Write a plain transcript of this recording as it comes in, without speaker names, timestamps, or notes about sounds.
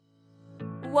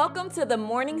Welcome to the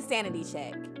Morning Sanity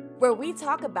Check, where we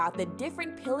talk about the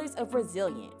different pillars of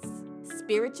resilience: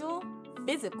 spiritual,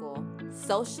 physical,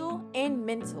 social, and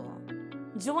mental.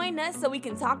 Join us so we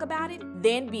can talk about it,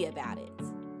 then be about it.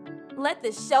 Let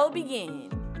the show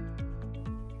begin.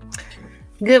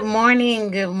 Good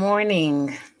morning. Good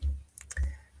morning.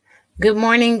 Good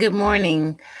morning. Good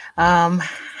morning.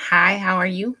 Hi, how are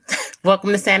you?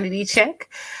 Welcome to Sanity Check.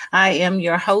 I am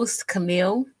your host,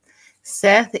 Camille.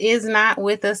 Seth is not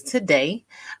with us today.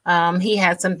 He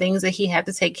had some things that he had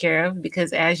to take care of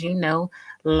because, as you know,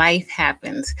 life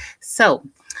happens. So,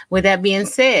 with that being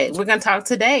said, we're going to talk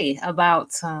today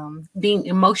about being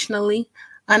emotionally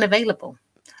unavailable.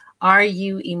 Are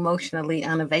you emotionally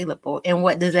unavailable? And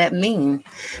what does that mean?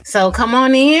 So, come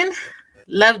on in.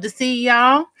 Love to see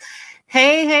y'all.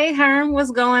 Hey, Herm, what's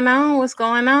going on? What's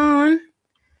going on?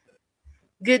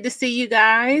 Good to see you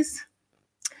guys.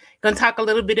 Going to talk a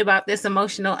little bit about this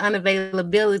emotional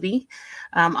unavailability.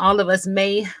 All of us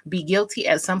may be guilty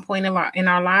at some point in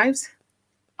our lives.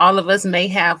 All of us may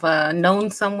have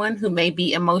known someone who may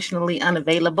be emotionally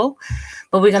unavailable,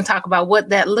 but we're going to talk about what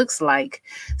that looks like.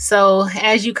 So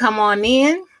as you come on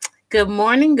in, good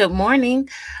morning. Good morning.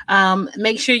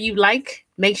 Make sure you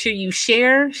make sure you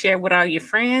share with all your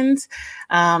friends,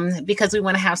 because we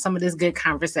want to have some of this good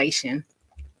conversation.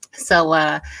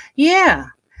 So, yeah.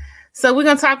 So we're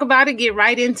going to talk about it, get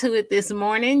right into it this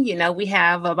morning. You know, we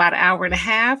have about an hour and a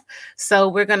half. So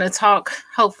we're going to talk,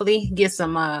 hopefully get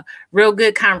some real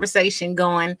good conversation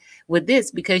going with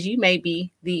this, because you may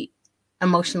be the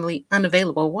emotionally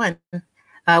unavailable one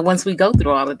once we go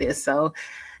through all of this. So,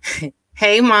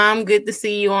 hey, Mom, good to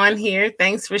see you on here.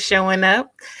 Thanks for showing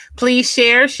up. Please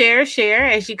share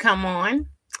as you come on.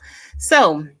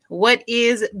 So what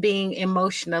is being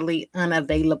emotionally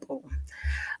unavailable?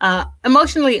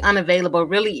 Emotionally unavailable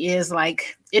really is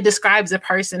like, it describes a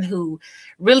person who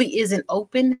really isn't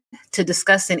open to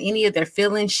discussing any of their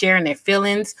feelings, sharing their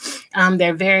feelings.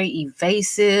 They're very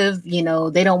evasive. You know,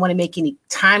 they don't want to make any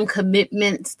time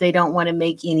commitments. They don't want to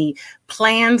make any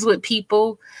plans with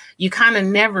people. You kind of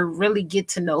never really get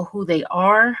to know who they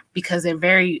are because they're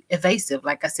very evasive.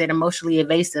 Like I said, emotionally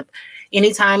evasive.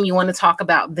 Anytime you want to talk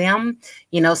about them,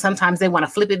 you know, sometimes they want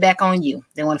to flip it back on you.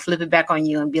 They want to flip it back on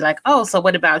you and be like, oh, so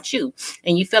what about you?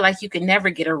 And you feel like you can never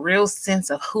get a real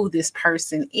sense of who this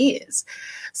person is.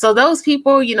 So those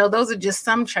people, you know, those are just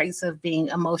some traits of being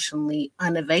emotionally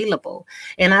unavailable.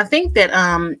 And I think that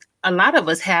a lot of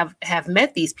us have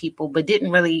met these people, but didn't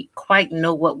really quite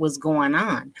know what was going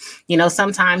on. You know,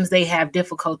 sometimes they have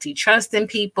difficulty trusting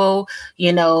people.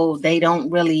 You know, they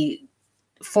don't really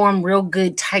form real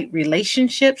good, tight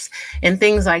relationships and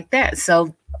things like that.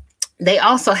 So they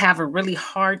also have a really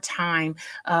hard time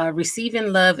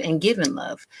receiving love and giving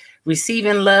love.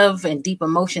 Receiving love and deep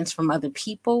emotions from other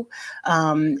people.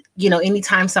 You know,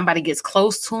 anytime somebody gets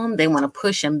close to them, they want to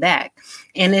push them back.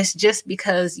 And it's just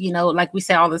because, you know, like we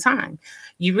say all the time,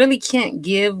 you really can't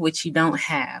give what you don't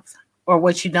have or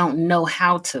what you don't know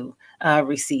how to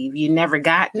receive. You never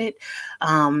gotten it.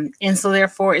 And so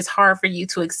therefore it's hard for you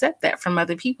to accept that from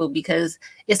other people because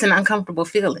it's an uncomfortable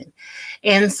feeling.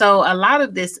 And so a lot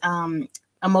of this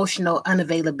emotional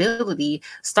unavailability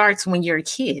starts when you're a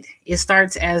kid. It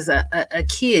starts as a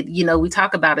kid. You know, we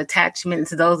talk about attachments.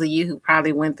 Those of you who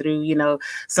probably went through, you know,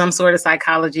 some sort of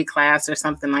psychology class or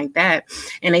something like that,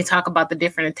 and they talk about the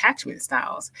different attachment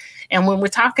styles. And when we're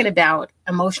talking about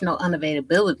emotional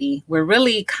unavailability, we're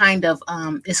really kind of,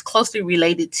 it's closely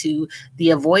related to the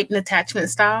avoidant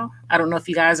attachment style. I don't know if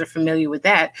you guys are familiar with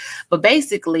that, but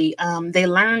basically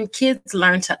kids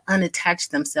learn to unattach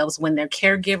themselves when their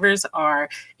caregivers are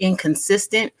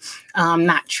inconsistent,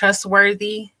 not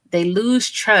trustworthy. They lose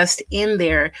trust in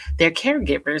their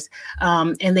caregivers,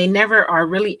 and they never are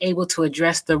really able to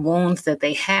address the wounds that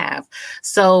they have.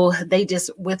 So they just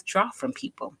withdraw from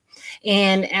people.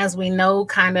 And as we know,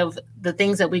 kind of the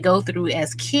things that we go through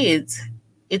as kids,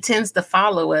 it tends to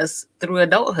follow us through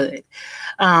adulthood.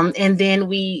 And then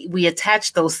we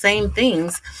attach those same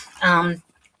things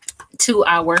to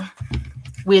our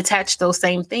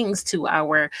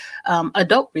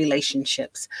adult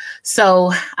relationships.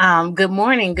 So good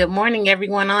morning,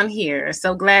 everyone on here.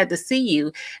 So glad to see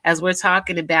you as we're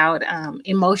talking about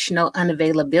emotional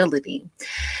unavailability.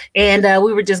 And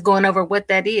we were just going over what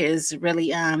that is,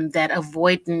 really, that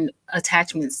avoidant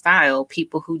attachment style,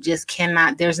 people who just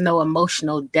cannot, there's no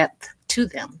emotional depth to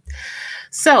them.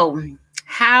 So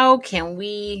how can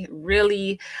we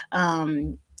really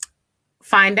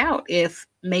find out if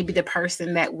maybe the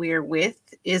person that we're with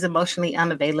is emotionally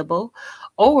unavailable,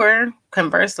 Or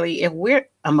conversely, if we're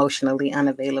emotionally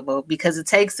unavailable, because it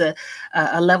takes a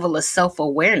level of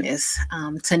self-awareness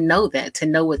to know that, to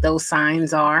know what those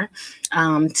signs are,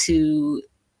 to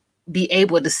be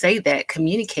able to say that,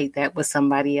 communicate that with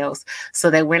somebody else so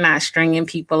that we're not stringing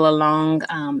people along,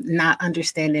 not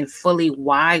understanding fully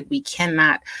why we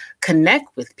cannot connect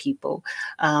with people.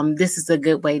 This is a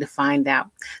good way to find out.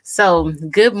 So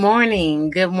good morning.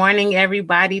 Good morning,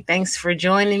 everybody. Thanks for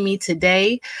joining me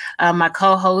today. My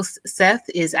co-host Seth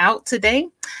is out today.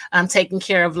 I'm taking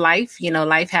care of life.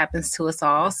 Life happens to us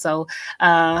all. So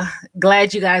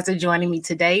glad you guys are joining me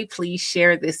today. Please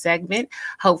share this segment.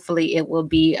 Hopefully it will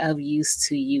be of use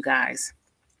to you guys.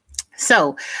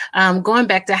 So going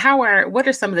back to what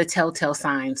are some of the telltale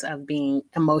signs of being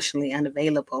emotionally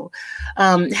unavailable?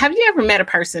 Have you ever met a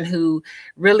person who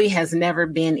really has never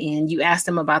been in, you ask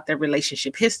them about their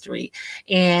relationship history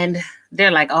and they're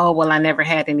like, oh, well, I never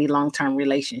had any long-term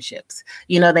relationships.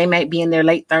 They might be in their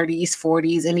late 30s,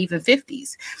 40s, and even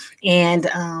 50s.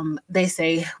 And they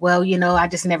say, well, I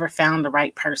just never found the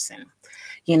right person.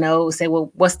 Say,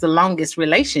 well, what's the longest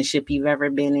relationship you've ever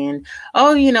been in?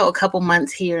 Oh, a couple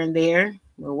months here and there.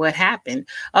 Well, what happened?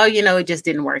 Oh, it just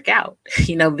didn't work out.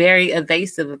 Very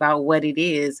evasive about what it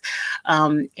is.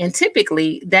 And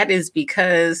typically that is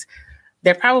because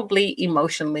they're probably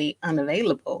emotionally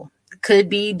unavailable. Could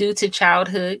be due to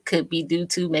childhood, could be due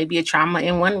to maybe a trauma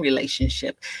in one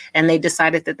relationship. And they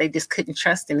decided that they just couldn't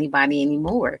trust anybody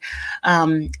anymore.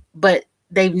 But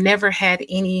they've never had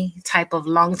any type of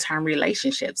long-term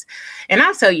relationships. And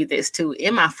I'll tell you this too,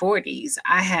 in my 40s,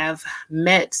 I have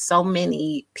met so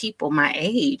many people my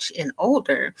age and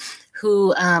older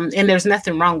who, and there's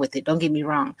nothing wrong with it, don't get me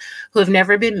wrong, who have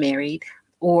never been married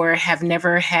or have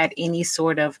never had any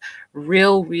sort of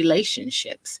real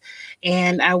relationships.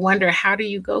 And I wonder, how do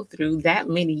you go through that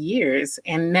many years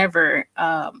and never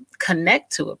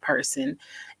connect to a person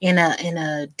in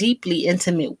a deeply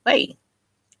intimate way?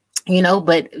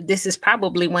 But this is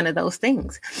probably one of those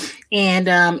things. And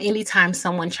anytime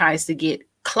someone tries to get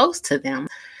close to them,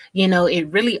 it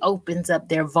really opens up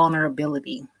their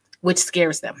vulnerability, which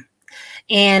scares them.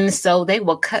 And so they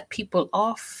will cut people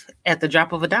off at the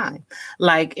drop of a dime.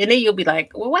 And then you'll be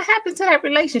like, well, what happened to that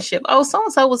relationship? Oh,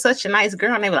 so-and-so was such a nice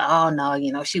girl. And they were like, oh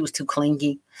no, she was too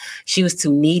clingy. She was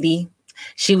too needy.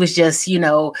 She was just, I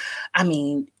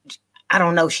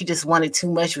don't know. She just wanted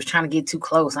too much, was trying to get too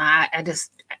close. I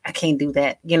can't do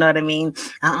that. You know what I mean?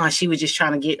 She was just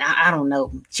trying to get, I don't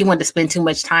know. She wanted to spend too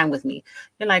much time with me.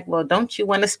 You're like, well, don't you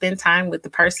want to spend time with the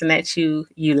person that you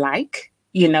like,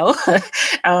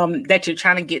 that you're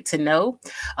trying to get to know?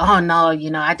 Oh no,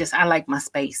 I like my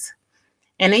space.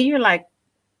 And then you're like,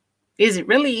 is it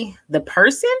really the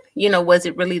person? Was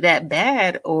it really that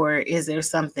bad? Or is there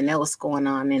something else going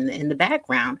on in the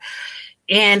background?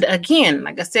 And again,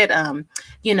 like I said,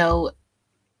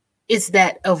 it's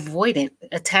that avoidant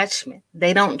attachment.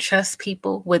 They don't trust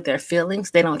people with their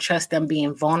feelings. They don't trust them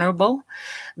being vulnerable.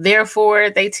 Therefore,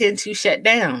 they tend to shut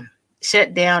down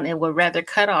and would rather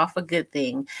cut off a good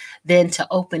thing than to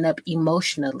open up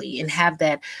emotionally and have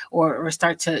that or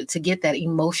start to get that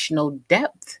emotional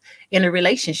depth in a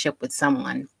relationship with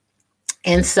someone.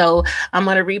 And so I'm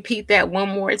going to repeat that one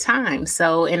more time.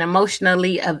 So an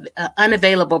emotionally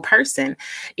unavailable person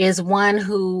is one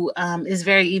who is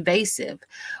very evasive,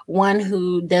 one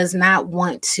who does not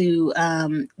want to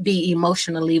be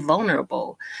emotionally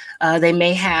vulnerable. They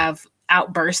may have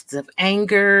outbursts of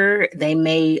anger. They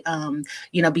may,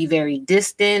 be very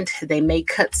distant. They may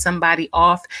cut somebody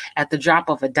off at the drop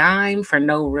of a dime for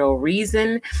no real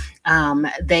reason.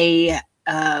 They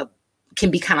can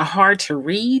be kind of hard to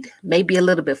read, maybe a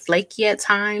little bit flaky at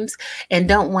times, and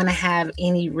don't want to have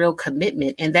any real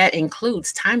commitment. And that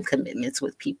includes time commitments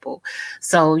with people.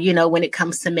 So, when it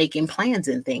comes to making plans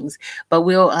and things, but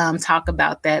we'll talk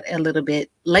about that a little bit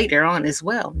later on as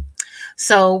well.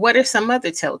 So what are some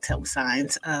other telltale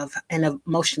signs of an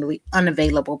emotionally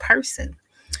unavailable person?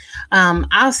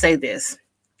 I'll say this.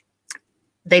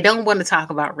 They don't want to talk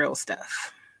about real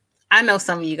stuff. I know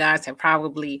some of you guys have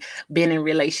probably been in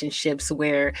relationships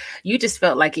where you just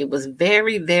felt like it was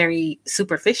very, very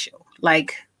superficial.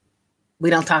 Like, we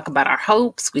don't talk about our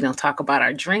hopes. We don't talk about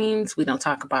our dreams. We don't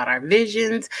talk about our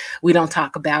visions. We don't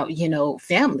talk about,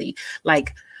 family.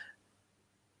 Like,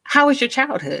 how was your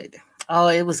childhood? Oh,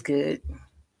 it was good.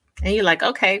 And you're like,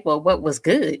 okay, well, what was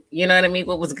good? You know what I mean?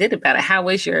 What was good about it? How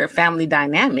was your family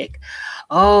dynamic?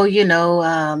 Oh,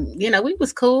 we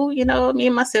was cool. Me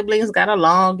and my siblings got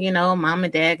along, mom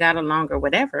and dad got along or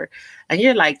whatever. And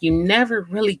you're like, you never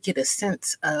really get a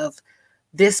sense of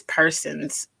this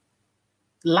person's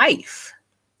life.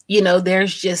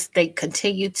 There's just, they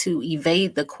continue to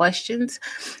evade the questions.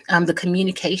 The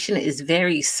communication is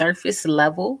very surface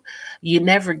level. You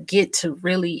never get to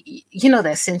really,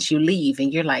 that sense you leave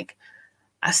and you're like,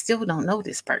 I still don't know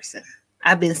this person.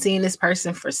 I've been seeing this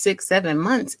person for 6, 7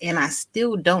 months and I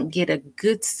still don't get a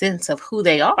good sense of who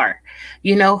they are.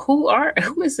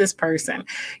 Who is this person?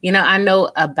 I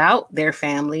know about their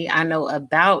family. I know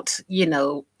about,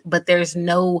 but there's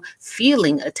no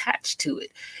feeling attached to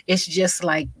it. It's just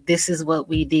like, this is what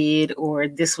we did, or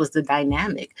this was the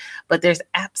dynamic, but there's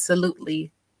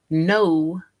absolutely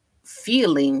no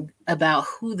feeling about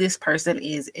who this person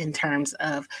is in terms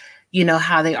of,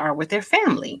 how they are with their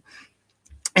family.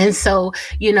 And so,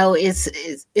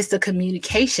 it's the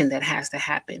communication that has to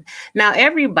happen. Now,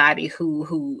 everybody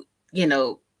who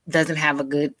doesn't have a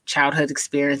good childhood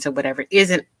experience or whatever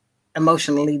isn't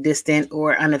emotionally distant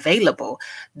or unavailable.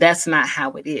 That's not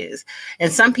how it is.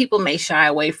 And some people may shy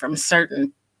away from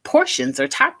certain portions or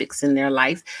topics in their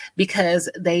life because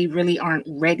they really aren't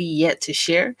ready yet to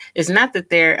share. It's not that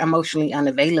they're emotionally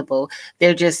unavailable.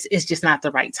 It's just not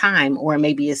the right time, or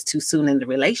maybe it's too soon in the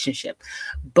relationship.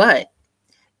 But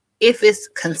if it's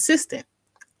consistent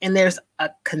and there's a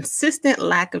consistent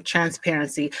lack of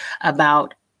transparency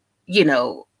about,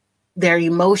 their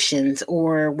emotions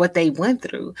or what they went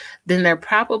through, then they're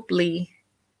probably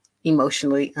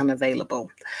emotionally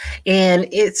unavailable. And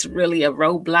it's really a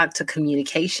roadblock to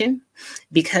communication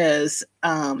because,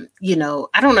 I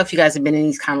don't know if you guys have been in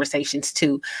these conversations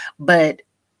too, but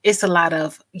it's a lot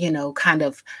of, let's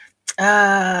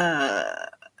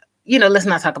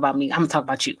not talk about me. I'm gonna talk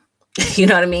about you. You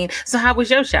know what I mean? So how was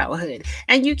your childhood?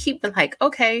 And you keep like,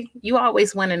 okay, you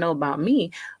always want to know about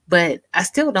me, but I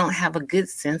still don't have a good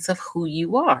sense of who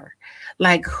you are.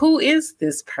 Like, who is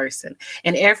this person?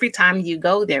 And every time you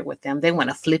go there with them, they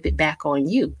want to flip it back on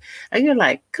you. And you're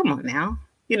like, come on now,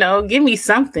 give me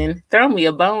something, throw me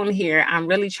a bone here. I'm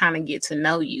really trying to get to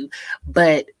know you,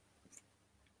 but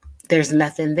there's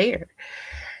nothing there.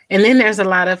 And then there's a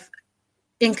lot of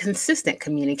inconsistent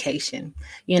communication,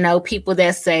 people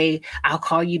that say, I'll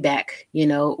call you back,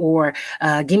 or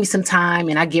give me some time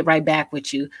and I'll get right back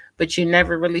with you. But you're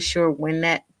never really sure when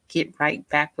that get right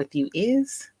back with you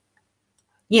is.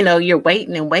 You're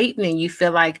waiting and you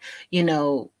feel like,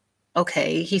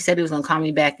 okay, he said he was going to call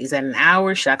me back. Is that an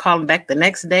hour? Should I call him back the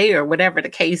next day, or whatever the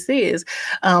case is?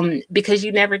 Because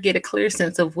you never get a clear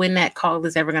sense of when that call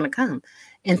is ever going to come.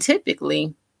 And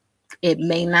typically, it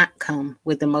may not come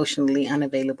with emotionally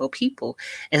unavailable people.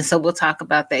 And so we'll talk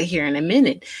about that here in a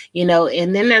minute,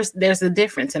 and then there's a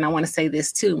difference. And I want to say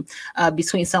this too,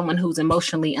 between someone who's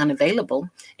emotionally unavailable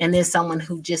and then someone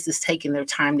who just is taking their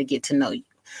time to get to know you.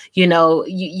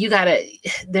 You gotta,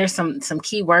 there's some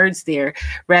key words there.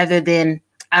 Rather than,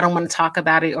 I don't want to talk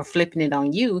about it or flipping it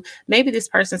on you. Maybe this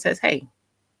person says, hey,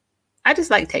 I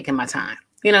just like taking my time.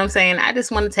 You know what I'm saying? I just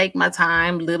want to take my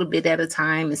time, a little bit at a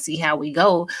time, and see how we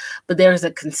go. But there's a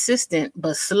consistent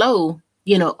but slow,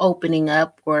 opening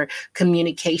up or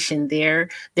communication there.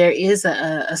 There is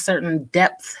a certain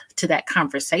depth to that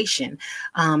conversation.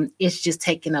 It's just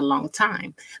taking a long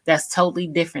time. That's totally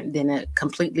different than a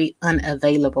completely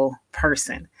unavailable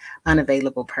person.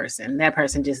 That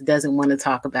person just doesn't want to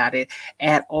talk about it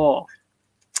at all.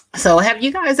 So have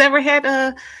you guys ever had,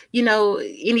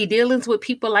 any dealings with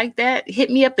people like that? Hit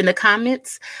me up in the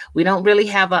comments. We don't really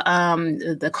have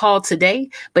the call today,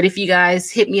 but if you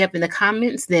guys hit me up in the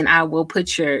comments, then I will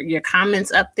put your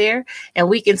comments up there and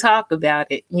we can talk about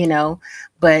it,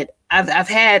 but I've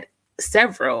had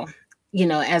several,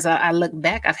 as I look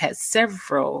back, I've had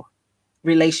several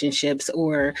relationships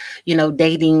or,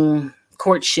 dating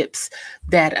courtships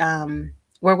that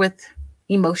were with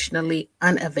emotionally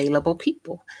unavailable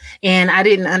people. And I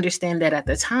didn't understand that at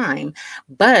the time.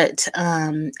 But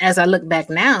as I look back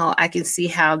now, I can see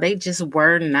how they just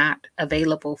were not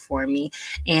available for me.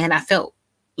 And I felt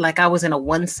like I was in a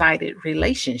one-sided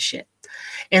relationship.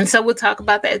 And so we'll talk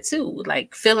about that too,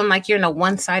 like feeling like you're in a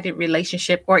one-sided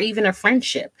relationship or even a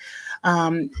friendship.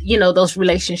 Those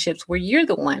relationships where you're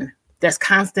the one that's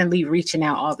constantly reaching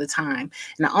out all the time.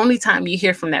 And the only time you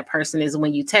hear from that person is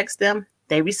when you text them.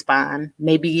 They respond,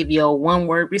 maybe give you a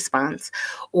one-word response.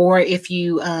 Or if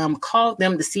you call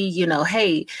them to see,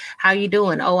 hey, how you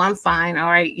doing? Oh, I'm fine. All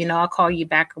right. I'll call you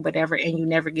back or whatever. And you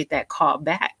never get that call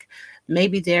back.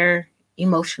 Maybe they're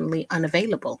emotionally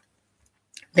unavailable.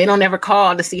 They don't ever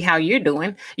call to see how you're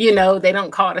doing. They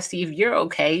don't call to see if you're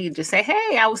okay. You just say,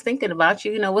 hey, I was thinking about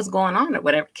you, what's going on or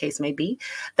whatever the case may be.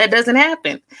 That doesn't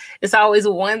happen. It's always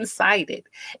one-sided.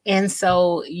 And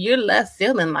so you're left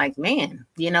feeling like, man,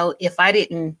 if I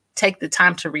didn't take the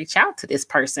time to reach out to this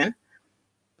person,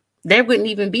 there wouldn't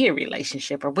even be a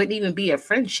relationship or wouldn't even be a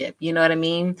friendship. You know what I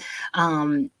mean?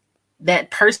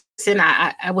 That person,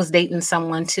 I was dating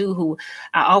someone too who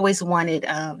I always wanted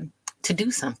to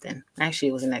do something. Actually,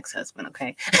 it was an ex-husband.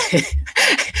 Okay.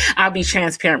 I'll be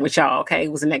transparent with y'all. Okay.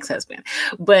 It was an ex-husband,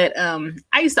 but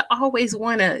I used to always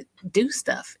want to do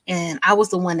stuff. And I was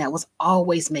the one that was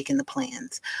always making the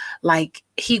plans. Like,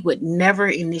 he would never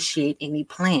initiate any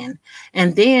plan.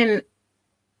 And then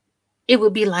it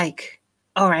would be like,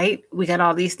 all right, we got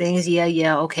all these things.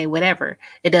 Yeah. Okay. Whatever.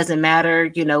 It doesn't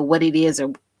matter, what it is,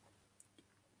 or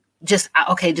just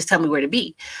tell me where to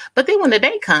be. But then when the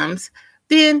day comes,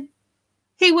 then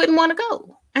he wouldn't want to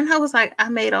go. And I was like, I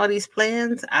made all these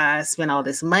plans. I spent all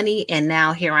this money, and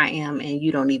now here I am, and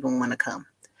you don't even want to come.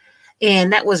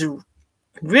 And that was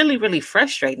really, really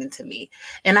frustrating to me.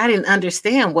 And I didn't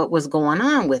understand what was going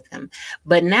on with him.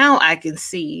 But now I can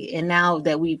see, and now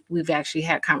that we've actually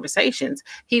had conversations,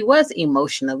 he was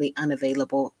emotionally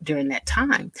unavailable during that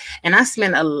time. And I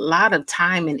spent a lot of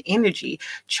time and energy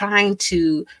trying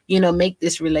to, make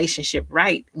this relationship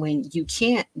right, when you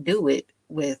can't do it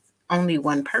with only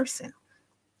one person.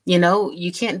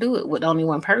 You can't do it with only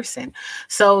one person.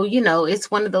 So,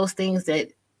 it's one of those things that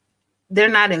they're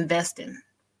not investing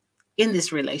in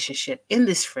this relationship, in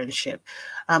this friendship.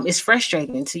 It's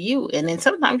frustrating to you. And then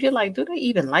sometimes you're like, do they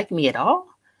even like me at all?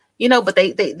 But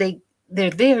they're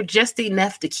there just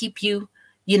enough to keep you,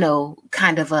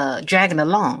 kind of dragging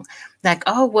along. Like,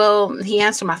 oh, well, he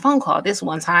answered my phone call this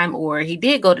one time, or he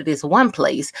did go to this one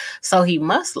place, so he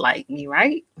must like me,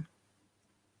 right?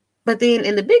 But then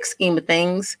in the big scheme of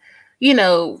things,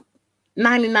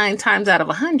 99 times out of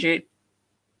 100,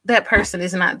 that person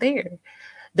is not there,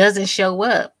 doesn't show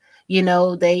up.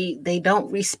 They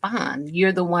don't respond.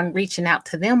 You're the one reaching out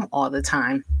to them all the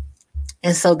time.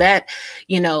 And so that,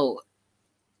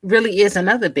 really is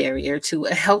another barrier to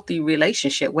a healthy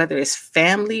relationship, whether it's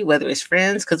family, whether it's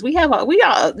friends. Because we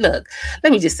all look,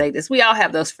 let me just say this. We all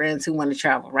have those friends who want to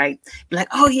travel, right? Like,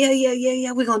 oh,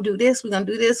 yeah. We're going to do this. We're going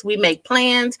to do this. We make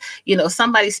plans.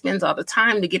 Somebody spends all the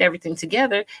time to get everything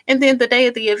together. And then the day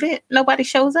of the event, nobody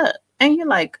shows up. And you're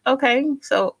like, okay,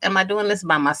 so am I doing this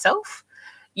by myself?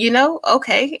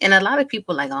 Okay. And a lot of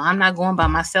people like, oh, I'm not going by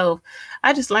myself.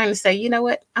 I just learned to say, you know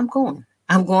what? I'm going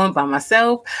by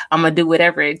myself. I'm going to do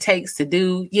whatever it takes to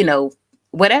do,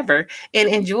 whatever, and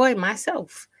enjoy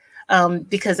myself.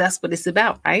 Because that's what it's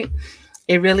about, right?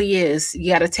 It really is.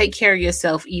 You got to take care of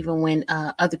yourself even when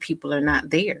other people are not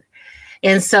there.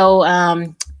 And so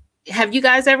have you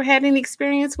guys ever had any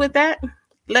experience with that?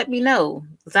 Let me know.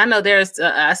 Because I know there's,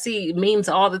 I see memes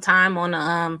all the time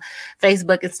on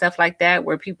Facebook and stuff like that,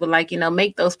 where people like,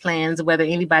 make those plans, whether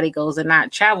anybody goes or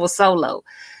not, travel solo,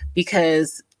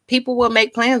 because people will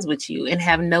make plans with you and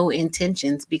have no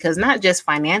intentions, because not just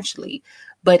financially,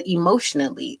 but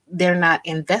emotionally, they're not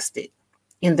invested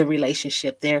in the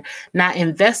relationship. They're not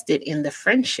invested in the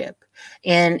friendship,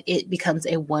 and it becomes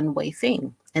a one-way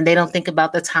thing. And they don't think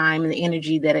about the time and the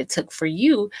energy that it took for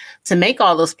you to make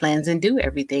all those plans and do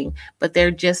everything, but they're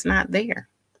just not there.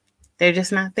 They're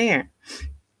just not there.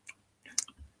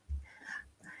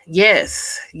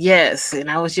 Yes.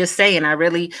 And I was just saying, I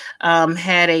really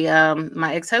had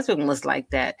my ex-husband was like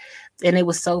that. And it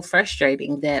was so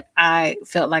frustrating that I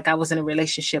felt like I was in a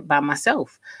relationship by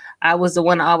myself. I was the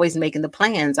one always making the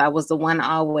plans. I was the one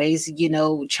always,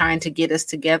 trying to get us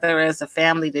together as a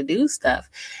family to do stuff.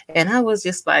 And I was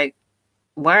just like,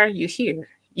 why are you here?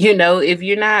 If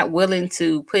you're not willing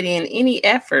to put in any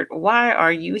effort, why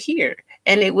are you here?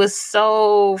 And it was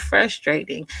so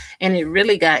frustrating. And it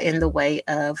really got in the way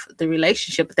of the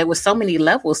relationship. There were so many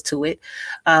levels to it,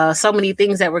 so many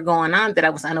things that were going on that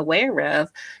I was unaware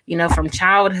of, from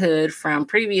childhood, from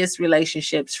previous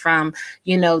relationships, from,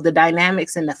 the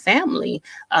dynamics in the family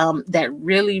that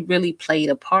really, really played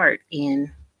a part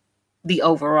in the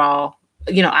overall,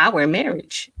 our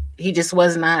marriage. He just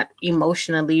was not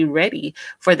emotionally ready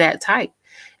for that type.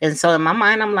 And so in my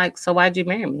mind, I'm like, so why'd you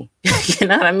marry me? You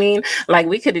know what I mean? Like,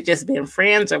 we could have just been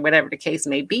friends or whatever the case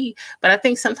may be. But I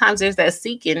think sometimes there's that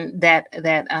seeking that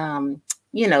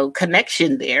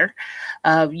connection there.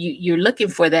 You're looking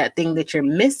for that thing that you're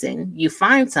missing. You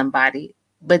find somebody,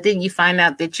 but then you find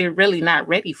out that you're really not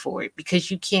ready for it, because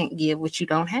you can't give what you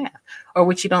don't have, or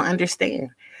what you don't understand,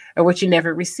 or what you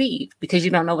never received, because you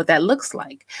don't know what that looks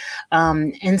like.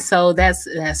 And so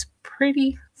that's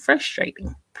pretty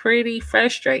frustrating.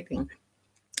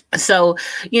 So,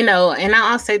 and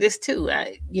I'll say this too,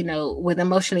 with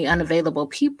emotionally unavailable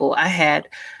people,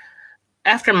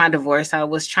 after my divorce, I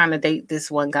was trying to date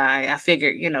this one guy. I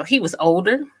figured, he was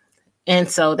older. And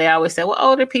so they always say, well,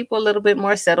 older people, a little bit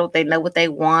more settled. They know what they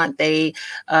want. They,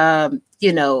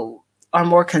 are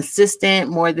more consistent,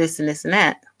 more this and this and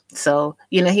that. So,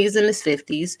 he's in his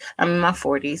 50s. I'm in my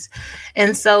 40s.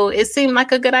 And so it seemed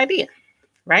like a good idea,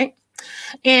 right?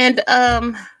 And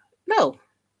no,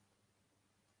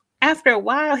 after a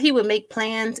while, he would make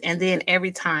plans. And then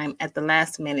every time at the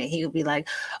last minute, he would be like,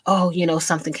 oh,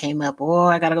 something came up,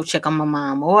 or I got to go check on my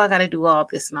mom, or I got to do all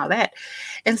this and all that.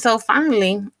 And so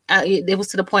finally, it was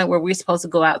to the point where we were supposed to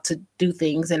go out to do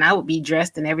things, and I would be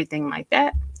dressed and everything like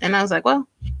that. And I was like, well,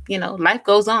 life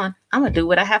goes on. I'm going to do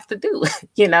what I have to do,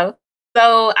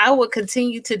 So I would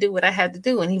continue to do what I had to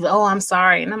do. And he was, oh, I'm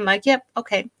sorry. And I'm like, yep,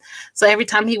 okay. So every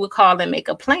time he would call and make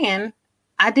a plan,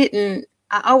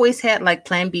 I always had like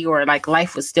plan B, or like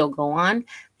life would still go on,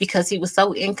 because he was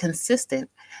so inconsistent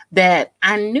that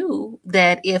I knew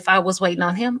that if I was waiting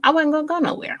on him, I wasn't going to go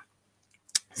nowhere.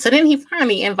 So then he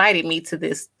finally invited me to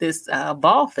this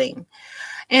ball thing.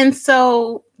 And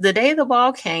so the day the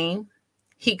ball came,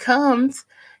 he comes,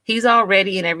 he's all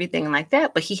ready and everything like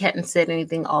that, but he hadn't said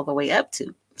anything all the way up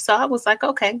to. So I was like,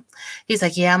 okay. He's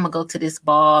like, yeah, I'm going to go to this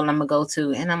ball. I'm going to go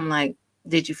to, and I'm like,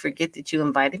 did you forget that you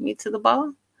invited me to the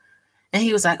ball? And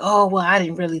he was like, oh, well, I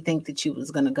didn't really think that you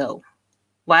was going to go.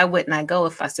 Why wouldn't I go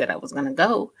if I said I was going to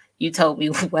go? You told me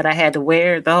what I had to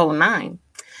wear, the whole nine.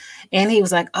 And he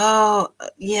was like, oh,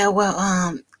 yeah, well,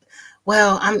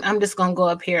 I'm just going to go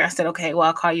up here. I said, okay, well,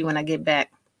 I'll call you when I get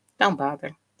back. Don't bother.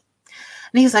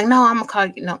 And he was like, no, I'm going to call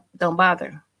you. No, don't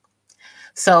bother.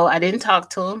 So I didn't talk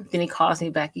to him. Then he calls me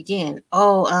back again.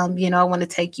 Oh, I want to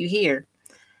take you here.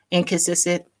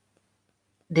 Inconsistent.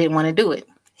 Didn't want to do it.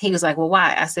 He was like, well,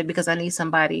 why? I said, because I need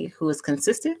somebody who is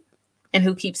consistent and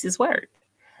who keeps his word.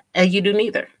 And you do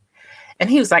neither.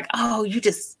 And he was like, oh, you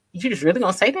just really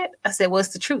gonna say that? I said, well,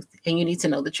 it's the truth. And you need to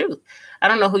know the truth. I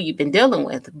don't know who you've been dealing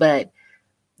with, but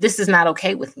this is not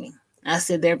okay with me. I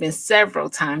said, there have been several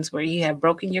times where you have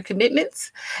broken your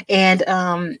commitments, and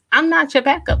I'm not your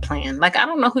backup plan. Like, I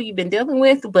don't know who you've been dealing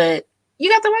with, but you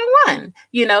got the wrong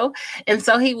one, And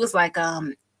so he was like,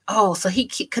 so he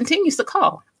continues to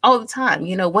call all the time.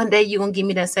 One day you're going to give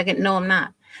me that second. No, I'm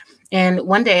not. And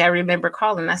one day I remember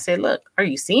calling. I said, look, are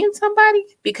you seeing somebody?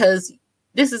 Because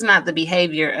this is not the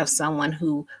behavior of someone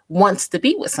who wants to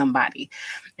be with somebody.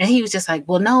 And he was just like,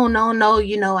 well,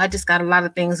 no. I just got a lot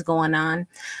of things going on.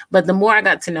 But the more I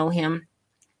got to know him,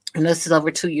 and this is over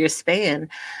a 2-year span,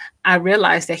 I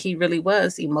realized that he really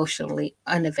was emotionally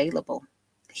unavailable.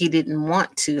 He didn't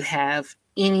want to have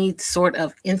any sort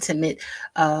of intimate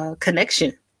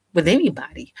connection with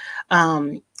anybody.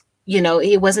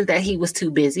 It wasn't that he was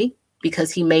too busy,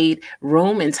 because he made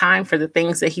room and time for the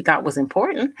things that he thought was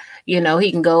important. He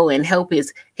can go and help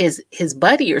his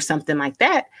buddy or something like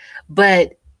that,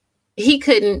 but he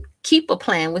couldn't keep a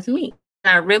plan with me.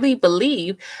 And I really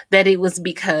believe that it was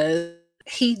because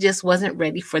he just wasn't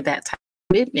ready for that type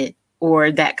of commitment,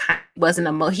 or that kind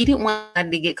wasn't he didn't want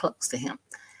anybody to get close to him.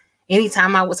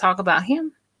 Anytime I would talk about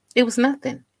him, it was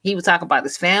nothing. He would talk about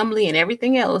his family and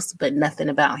everything else, but nothing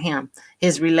about him,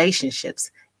 his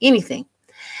relationships, anything.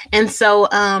 And so,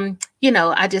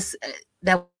 I just,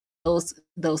 that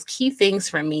those key things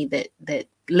for me that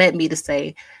led me to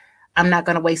say, I'm not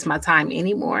going to waste my time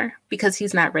anymore, because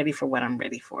he's not ready for what I'm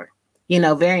ready for.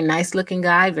 Very nice looking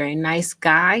guy, very nice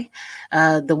guy.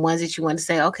 The ones that you want to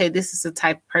say, okay, this is the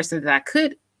type of person that I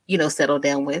could, settle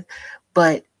down with,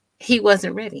 but he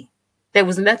wasn't ready. There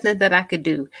was nothing that I could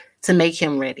do to make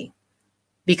him ready,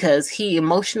 because he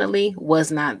emotionally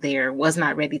was not there, was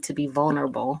not ready to be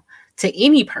vulnerable to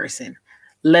any person,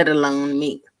 let alone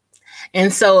me.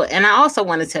 And so, and I also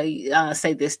want to tell you,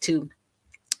 say this too,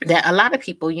 that a lot of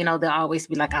people, they'll always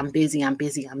be like, I'm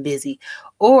busy.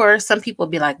 Or some people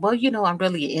be like, well, I'm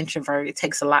really an introvert. It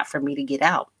takes a lot for me to get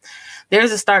out.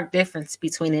 There's a stark difference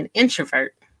between an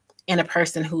introvert and a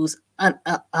person who's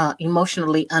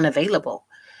emotionally unavailable.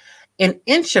 An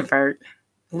introvert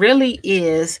really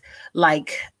is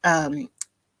like,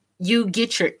 you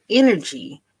get your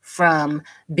energy from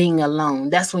being alone.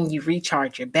 That's when you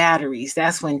recharge your batteries.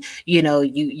 That's when,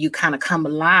 you kind of come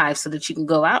alive so that you can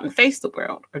go out and face the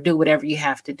world or do whatever you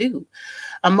have to do.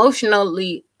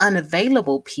 Emotionally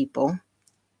unavailable people,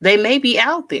 they may be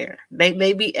out there. They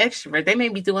may be extrovert. They may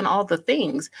be doing all the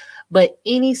things, but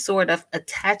any sort of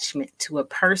attachment to a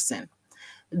person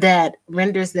that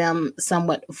renders them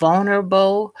somewhat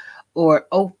vulnerable or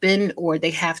open, or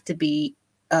they have to be,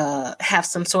 have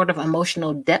some sort of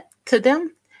emotional depth to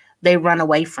them, they run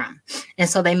away from. And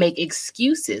so they make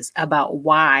excuses about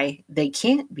why they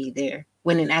can't be there,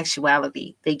 when in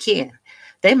actuality, they can.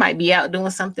 They might be out doing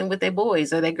something with their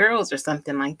boys or their girls or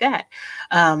something like that.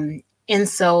 And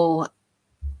so,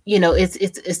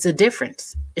 it's a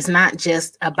difference. It's not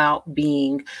just about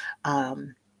being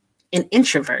an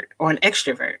introvert or an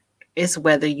extrovert. It's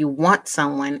whether you want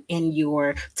someone you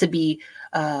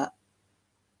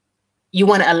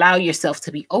want to allow yourself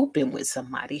to be open with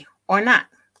somebody or not.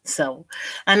 So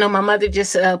I know my mother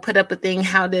just put up a thing.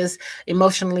 How does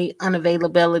emotional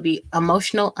unavailability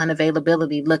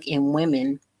look in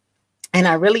women? And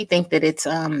I really think that it's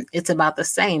about the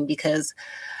same, because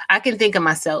I can think of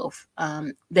myself.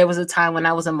 There was a time when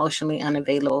I was emotionally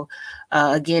unavailable.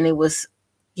 Again, it was,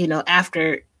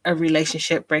 after a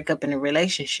breakup in a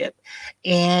relationship.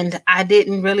 And I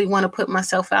didn't really want to put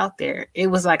myself out there. It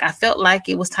was like, I felt like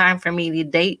it was time for me to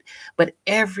date. But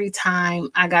every time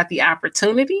I got the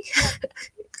opportunity,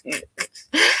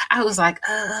 I was like,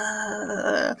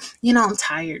 I'm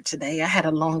tired today. I had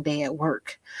a long day at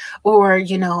work. Or,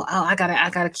 I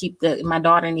gotta keep my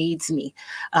daughter needs me.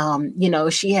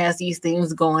 She has these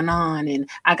things going on and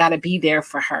I gotta be there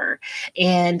for her.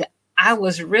 And I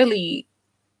was really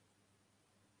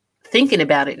thinking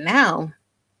about it now.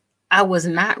 I was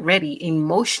not ready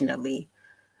emotionally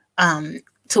to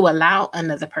allow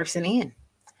another person in.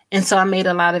 And so I made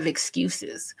a lot of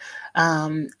excuses.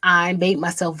 I made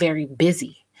myself very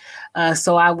busy.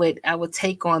 So I would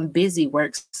take on busy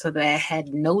work so that I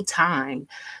had no time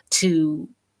to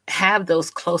have those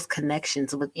close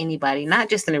connections with anybody, not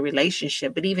just in a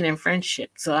relationship, but even in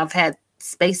friendship. So I've had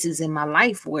spaces in my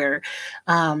life where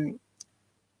I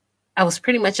was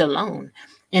pretty much alone.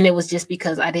 And it was just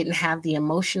because I didn't have the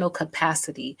emotional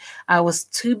capacity. I was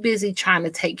too busy trying to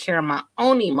take care of my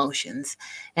own emotions.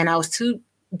 And I was too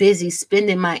busy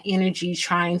spending my energy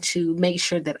trying to make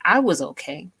sure that I was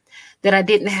okay, that I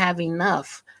didn't have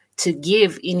enough to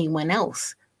give anyone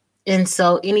else. And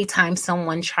so anytime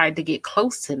someone tried to get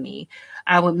close to me,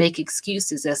 I would make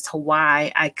excuses as to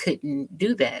why I couldn't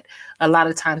do that. A lot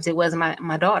of times it was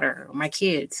my daughter or my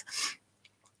kids.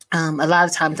 A lot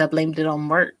of times I blamed it on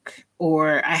work,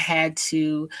 or I had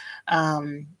to,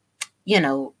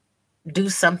 do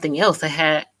something else. I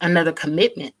had another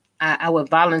commitment. I would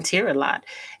volunteer a lot.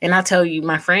 And I'll tell you,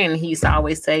 my friend, he used to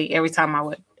always say, every time I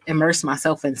would immerse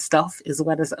myself in stuff is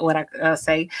what I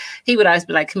say, he would always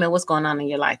be like, Camille, what's going on in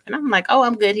your life? And I'm like, oh,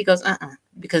 I'm good. He goes,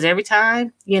 because every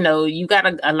time, you got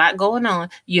a lot going on,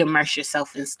 you immerse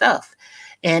yourself in stuff.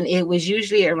 And it was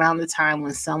usually around the time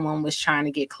when someone was trying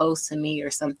to get close to me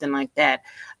or something like that,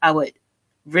 I would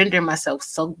render myself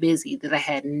so busy that I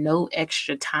had no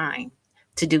extra time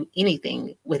to do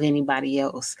anything with anybody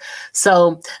else.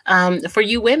 So for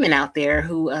you women out there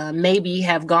who maybe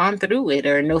have gone through it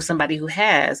or know somebody who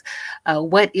has,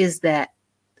 what is that?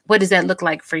 What does that look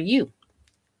like for you?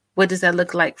 What does that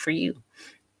look like for you?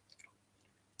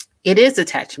 It is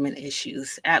attachment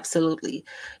issues. Absolutely.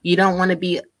 You don't want to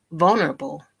be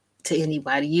vulnerable to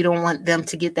anybody. You don't want them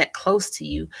to get that close to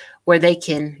you where they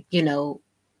can,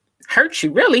 hurt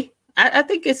you. Really. I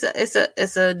think it's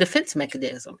a defense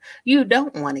mechanism. You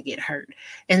don't want to get hurt.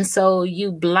 And so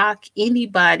you block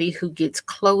anybody who gets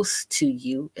close to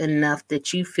you enough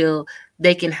that you feel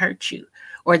they can hurt you,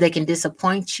 or they can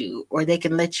disappoint you, or they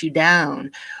can let you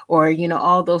down, or,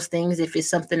 all those things. If it's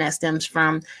something that stems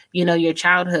from, your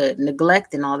childhood,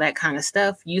 neglect and all that kind of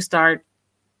stuff, you start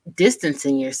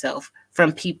distancing yourself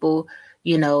from people,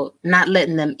 not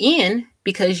letting them in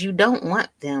because you don't want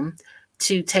them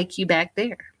to take you back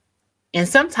there. And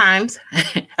sometimes,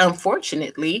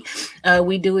 unfortunately,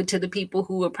 we do it to the people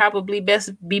who would probably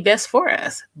be best for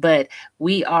us. But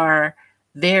we are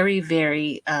very,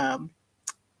 very,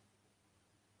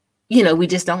 we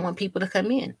just don't want people to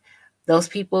come in. Those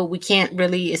people, we can't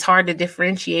really, it's hard to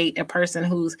differentiate a person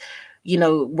who's,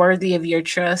 worthy of your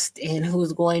trust and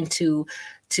who's going to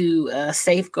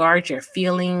safeguard your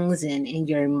feelings and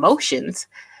your emotions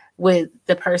with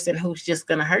the person who's just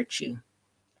going to hurt you.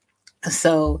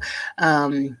 So,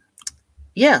 that's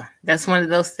one of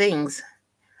those things.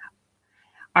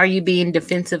 Are you being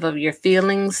defensive of your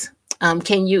feelings?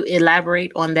 Can you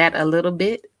elaborate on that a little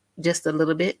bit, just a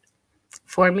little bit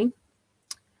for me?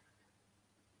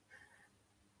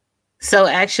 So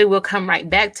actually, we'll come right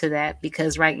back to that,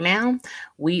 because right now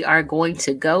we are going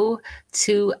to go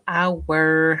to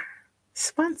our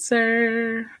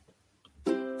sponsor.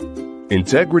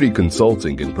 Integrity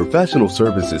Consulting and Professional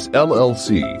Services,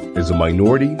 LLC, is a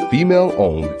minority,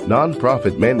 female-owned,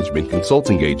 nonprofit management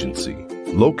consulting agency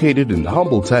located in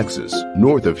Humble, Texas,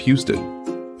 north of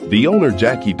Houston. The owner,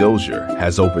 Jackie Dozier,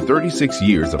 has over 36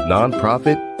 years of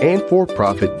nonprofit and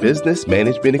for-profit business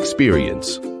management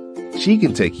experience. She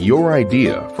can take your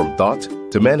idea from thought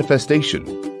to manifestation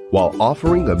while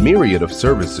offering a myriad of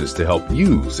services to help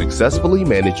you successfully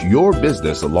manage your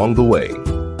business along the way.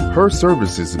 Her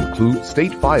services include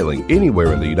state filing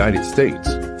anywhere in the United States,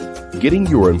 getting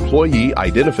your employee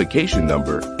identification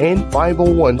number and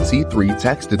 501c3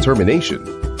 tax determination,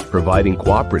 providing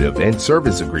cooperative and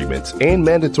service agreements and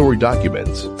mandatory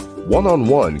documents,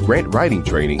 one-on-one grant writing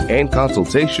training and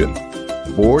consultation,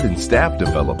 board and staff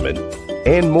development,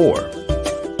 and more.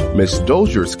 Ms.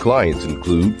 Dozier's clients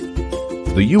include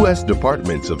the U.S.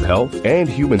 Departments of Health and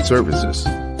Human Services,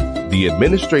 the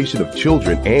Administration of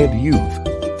Children and Youth,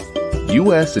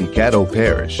 U.S. and Caddo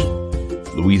Parish,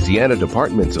 Louisiana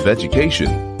Departments of Education,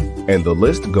 and the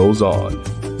list goes on.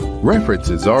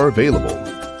 References are available.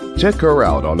 Check her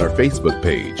out on our Facebook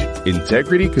page,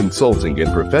 Integrity Consulting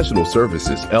and Professional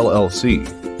Services, LLC,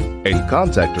 and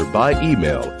contact her by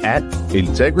email at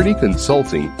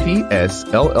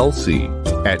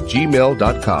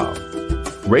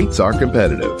integrityconsultingpsllc@gmail.com. Rates are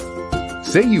competitive.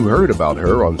 Say you heard about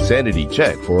her on Sanity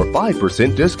Check for a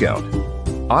 5% discount.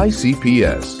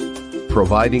 ICPS,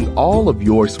 providing all of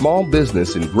your small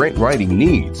business and grant writing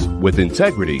needs with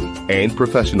integrity and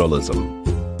professionalism.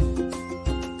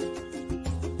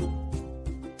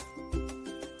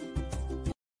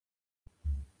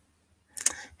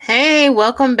 Hey,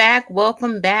 welcome back.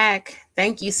 Welcome back.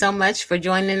 Thank you so much for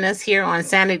joining us here on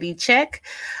Sanity Check.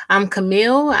 I'm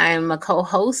Camille. I'm a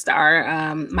co-host.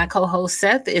 My co-host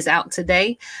Seth is out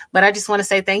today, but I just want to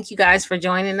say thank you guys for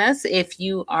joining us. If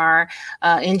you are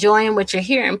enjoying what you're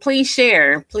hearing, please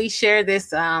share. Please share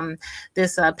this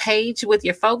page with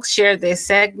your folks. Share this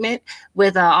segment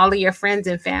with all of your friends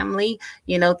and family.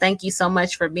 Thank you so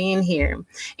much for being here.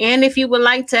 And if you would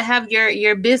like to have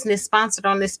your business sponsored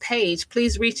on this page,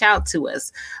 please reach out to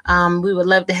us. We would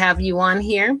love to have you on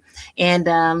here and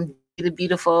the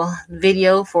beautiful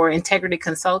video for Integrity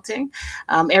Consulting.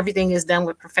 Everything is done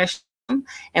with professionalism,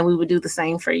 and we would do the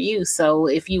same for you. So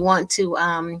if you want to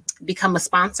become a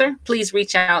sponsor, please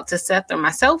reach out to Seth or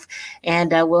myself,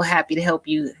 and we'll be happy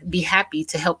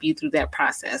to help you through that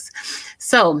process.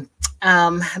 So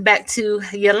back to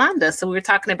Yolanda. So we were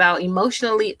talking about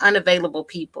emotionally unavailable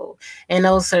people. And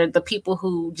those are the people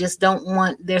who just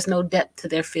there's no depth to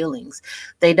their feelings.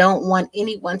 They don't want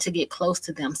anyone to get close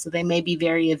to them. So they may be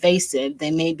very evasive. They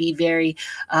may be very,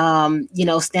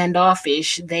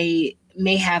 standoffish. They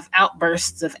may have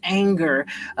outbursts of anger,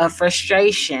 of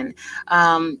frustration.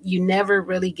 You never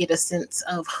really get a sense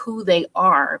of who they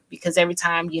are, because every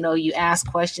time, you ask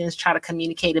questions, try to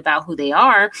communicate about who they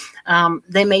are,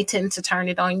 they may tend to turn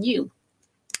it on you.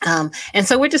 And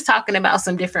so we're just talking about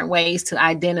some different ways to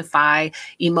identify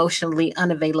emotionally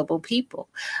unavailable people.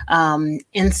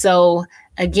 And so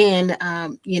again,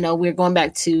 we're going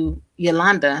back to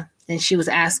Yolanda. And she was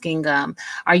asking,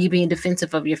 are you being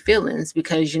defensive of your feelings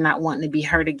because you're not wanting to be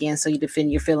hurt again? So you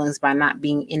defend your feelings by not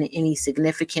being in any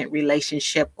significant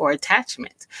relationship or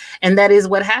attachment. And that is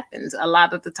what happens a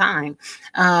lot of the time.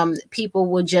 People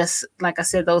will just, like I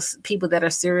said, those people that are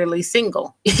serially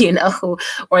single,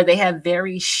 or they have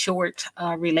very short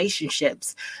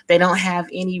relationships. They don't have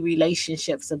any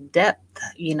relationships of depth.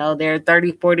 They're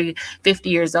 30, 40, 50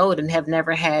 years old and have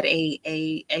never had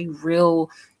a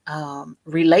real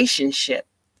relationship,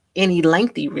 any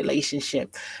lengthy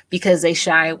relationship, because they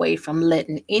shy away from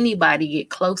letting anybody get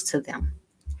close to them.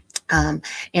 And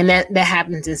that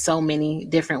happens in so many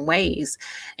different ways.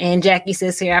 And Jackie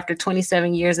says here, after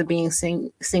 27 years of being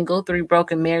single, 3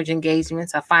 broken marriage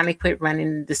engagements, I finally quit running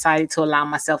and decided to allow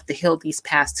myself to heal these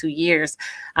past 2 years.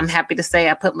 I'm happy to say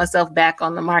I put myself back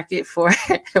on the market for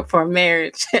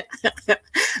marriage.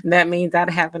 That means I'd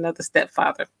have another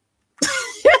stepfather.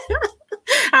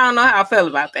 I don't know how I feel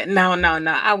about that. No.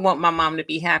 I want my mom to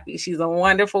be happy. She's a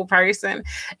wonderful person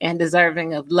and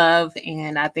deserving of love.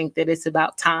 And I think that it's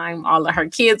about time. All of her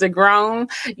kids are grown,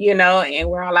 and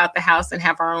we're all out the house and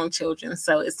have our own children.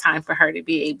 So it's time for her to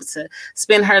be able to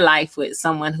spend her life with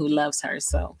someone who loves her.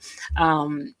 So,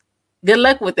 good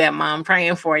luck with that, Mom.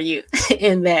 Praying for you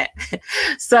in that.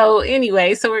 So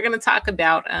anyway, we're going to talk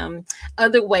about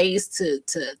other ways to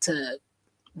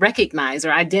recognize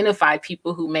or identify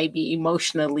people who may be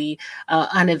emotionally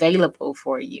unavailable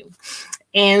for you.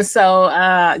 And so,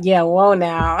 whoa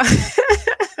now.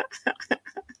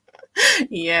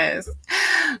 Yes.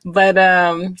 But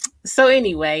so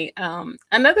anyway,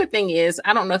 another thing is,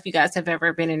 I don't know if you guys have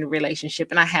ever been in a relationship,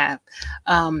 and I have,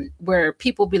 where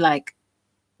people be like,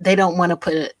 they don't want to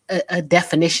put a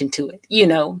definition to it.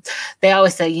 They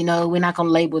always say, we're not going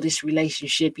to label this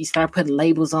relationship. You start putting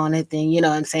labels on it, then,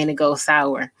 it goes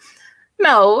sour.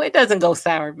 No, it doesn't go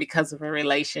sour because of a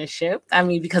relationship. I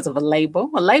mean, because of a label.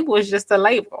 A label is just a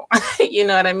label. You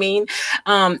know what I mean?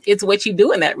 It's what you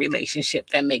do in that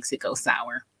relationship that makes it go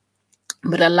sour.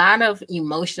 But a lot of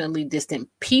emotionally distant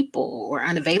people or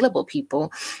unavailable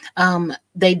people,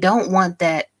 they don't want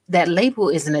that. That label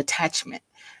is an attachment.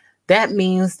 that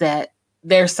means that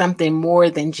there's something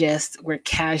more than just we're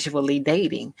casually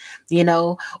dating,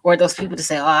 or those people to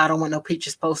say, oh, I don't want no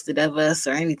pictures posted of us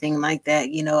or anything like that.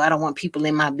 I don't want people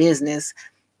in my business.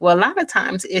 Well, a lot of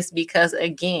times it's because,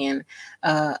 again,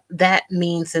 that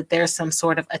means that there's some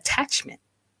sort of attachment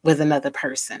with another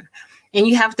person. And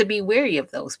you have to be wary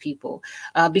of those people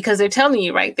because they're telling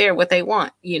you right there what they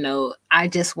want. I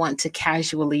just want to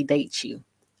casually date you.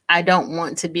 I don't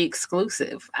want to be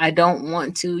exclusive. I don't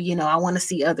want to, I want to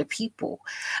see other people.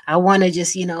 I want to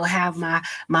just, have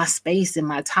my space and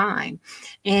my time.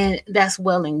 And that's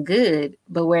well and good.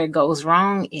 But where it goes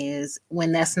wrong is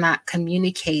when that's not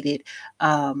communicated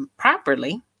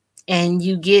properly. And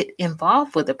you get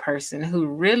involved with a person who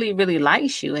really, really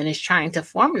likes you and is trying to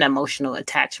form an emotional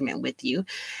attachment with you.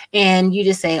 And you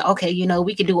just say, okay,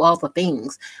 we can do all the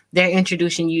things. They're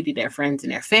introducing you to their friends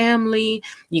and their family.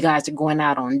 You guys are going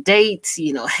out on dates,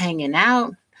 hanging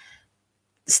out,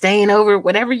 staying over,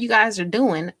 whatever you guys are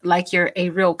doing, like you're a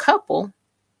real couple.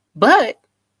 But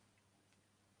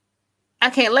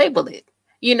I can't label it.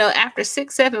 After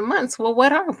 6-7 months, well,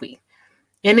 what are we?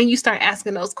 And then you start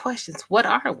asking those questions. What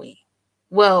are we?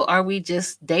 Well, are we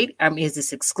just dating? I mean, is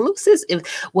this exclusive?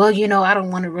 I don't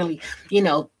want to really,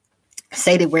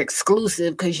 say that we're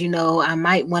exclusive because, I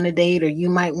might want to date or you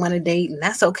might want to date. And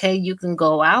that's okay. You can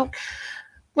go out.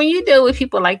 When you deal with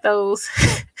people like those,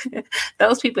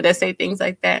 those people that say things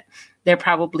like that, they're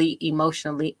probably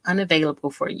emotionally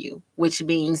unavailable for you, which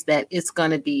means that it's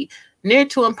going to be near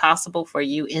to impossible for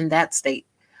you in that state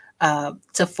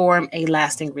to form a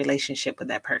lasting relationship with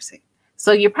that person.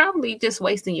 So you're probably just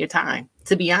wasting your time,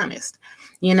 to be honest,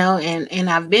 and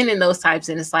I've been in those types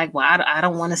and it's like, well, I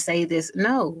don't want to say this.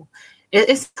 No,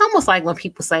 it's almost like when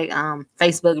people say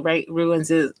Facebook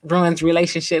ruins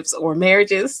relationships or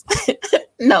marriages.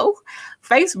 No,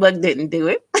 Facebook didn't do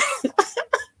it.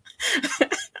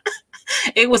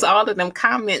 It was all of them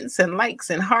comments and likes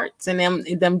and hearts and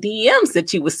them DMs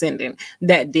that you were sending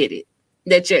that did it,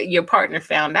 that your partner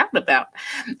found out about.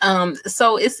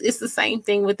 So it's the same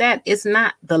thing with that. It's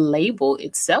not the label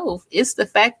itself. It's the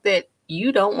fact that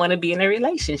you don't want to be in a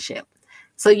relationship.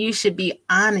 So you should be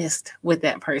honest with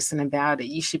that person about it.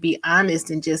 You should be honest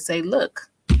and just say, look,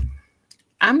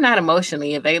 I'm not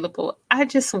emotionally available. I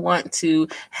just want to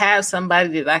have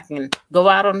somebody that I can go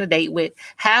out on a date with,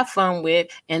 have fun with,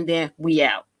 and then we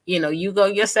out. You go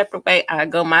your separate way, I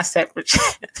go my separate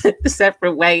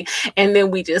way, and then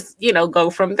we just, go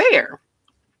from there.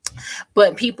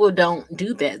 But people don't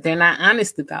do that. They're not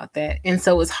honest about that. And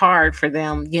so it's hard for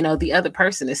them, the other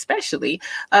person especially,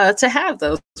 to have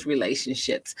those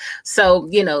relationships. So,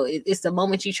 it's the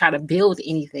moment you try to build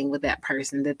anything with that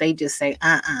person that they just say,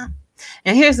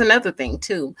 And here's another thing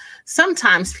too.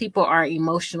 Sometimes people are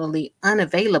emotionally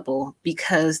unavailable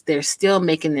because they're still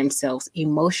making themselves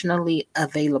emotionally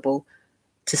available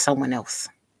to someone else.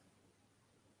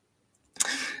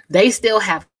 They still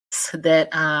have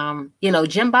that,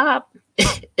 Jim Bob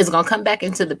is going to come back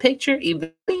into the picture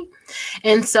eventually.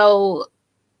 And so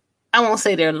I won't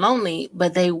say they're lonely,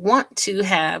 but they want to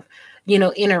have,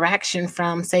 interaction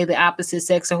from, say, the opposite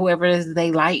sex or whoever it is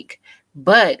they like.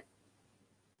 But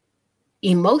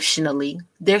emotionally,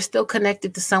 they're still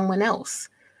connected to someone else.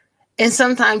 And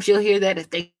sometimes you'll hear that if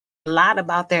they a lot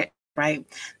about their, right,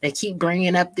 they keep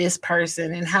bringing up this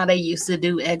person and how they used to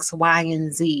do X, Y,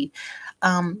 and Z.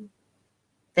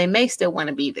 They may still want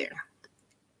to be there.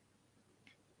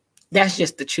 That's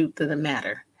just the truth of the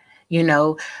matter.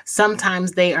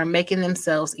 Sometimes they are making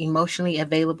themselves emotionally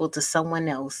available to someone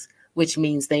else, which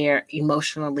means they are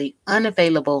emotionally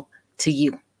unavailable to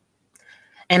you.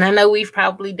 And I know we've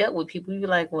probably dealt with people. You're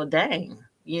like, well, dang,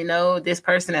 this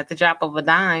person at the drop of a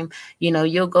dime,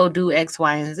 you'll go do X,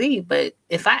 Y, and Z. But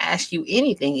if I ask you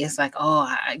anything, it's like, oh,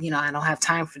 I don't have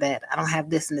time for that. I don't have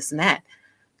this and this and that.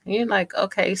 And you're like,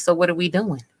 okay, so what are we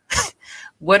doing?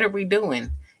 What are we doing?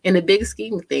 In the big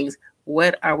scheme of things,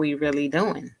 what are we really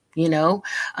doing?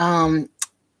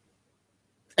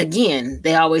 Again,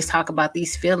 they always talk about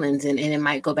these feelings and it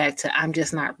might go back to, I'm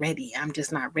just not ready. I'm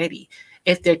just not ready.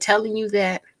 If they're telling you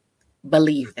that,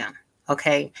 believe them.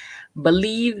 Okay.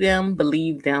 Believe them,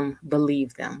 believe them,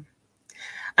 believe them.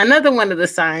 Another one of the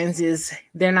signs is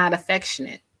they're not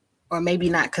affectionate, or maybe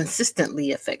not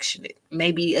consistently affectionate.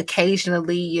 Maybe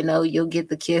occasionally, you'll get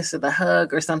the kiss or the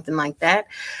hug or something like that.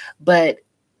 But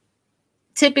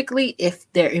typically,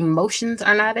 if their emotions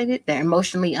are not in it, they're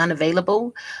emotionally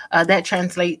unavailable, that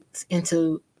translates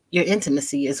into your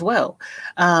intimacy as well.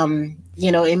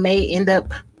 It may end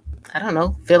up,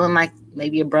 feeling like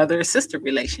maybe a brother or sister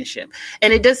relationship.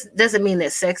 And it doesn't mean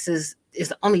that sex is is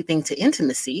the only thing to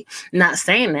intimacy. Not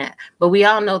saying that, but we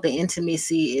all know the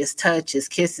intimacy is touch, is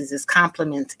kisses, is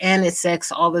compliments, and it's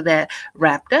sex, all of that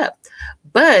wrapped up.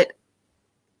 But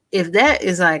if that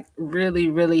is like really,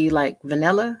 really like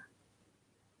vanilla,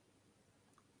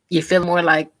 you feel more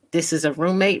like this is a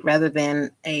roommate rather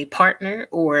than a partner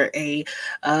or a,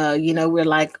 we're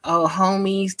like, oh,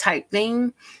 homies type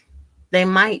thing, they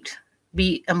might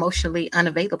be emotionally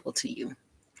unavailable to you.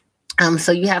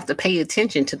 So you have to pay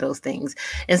attention to those things.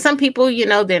 And some people,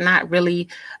 they're not really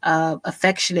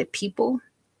affectionate people,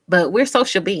 but we're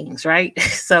social beings, right?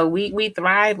 So we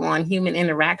thrive on human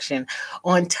interaction,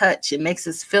 on touch. It makes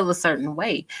us feel a certain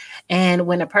way. And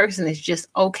when a person is just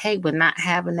okay with not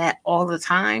having that all the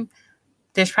time,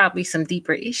 there's probably some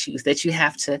deeper issues that you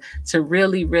have to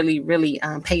really, really, really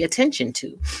pay attention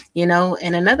to,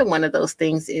 And another one of those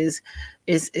things is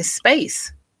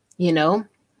space,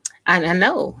 I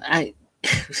know.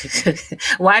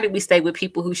 Why do we stay with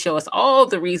people who show us all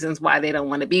the reasons why they don't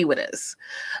want to be with us?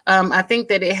 I think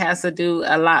that it has to do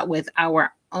a lot with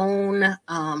our own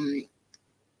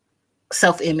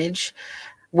self-image,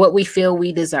 what we feel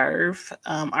we deserve,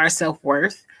 our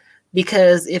self-worth.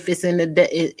 Because if it's in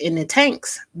the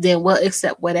tanks, then we'll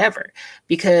accept whatever.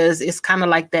 Because it's kind of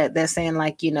like that saying,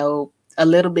 like, a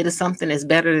little bit of something is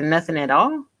better than nothing at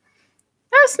all.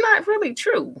 That's not really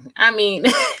true. I mean,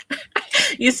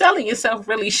 you're selling yourself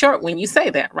really short when you say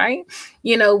that, right?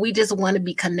 We just want to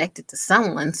be connected to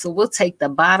someone. So we'll take the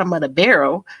bottom of the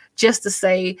barrel just to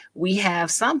say we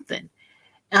have something.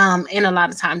 And a lot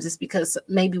of times it's because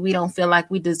maybe we don't feel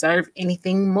like we deserve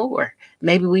anything more.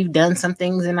 Maybe we've done some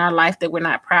things in our life that we're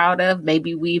not proud of.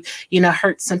 Maybe we've,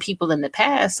 hurt some people in the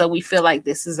past. So we feel like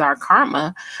this is our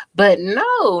karma. But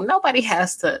no, nobody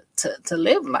has to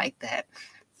live like that.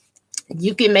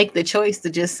 You can make the choice to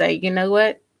just say, you know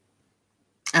what?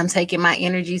 I'm taking my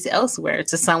energies elsewhere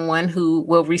to someone who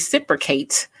will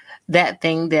reciprocate that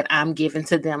thing that I'm giving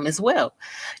to them as well.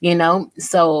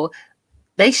 So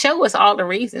they show us all the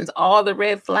reasons, all the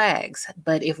red flags.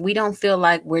 But if we don't feel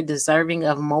like we're deserving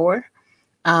of more,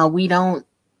 we don't,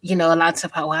 a lot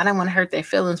of people, I don't want to hurt their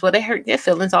feelings. Well, they hurt their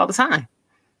feelings all the time.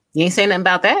 You ain't saying nothing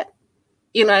about that.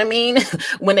 You know what I mean?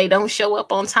 When they don't show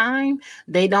up on time,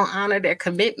 they don't honor their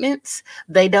commitments.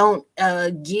 They don't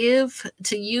give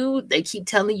to you. They keep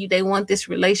telling you they want this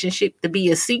relationship to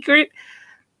be a secret.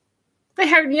 They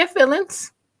hurting your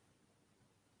feelings.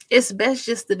 It's best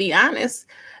just to be honest,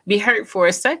 be hurt for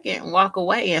a second, walk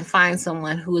away and find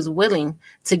someone who is willing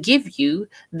to give you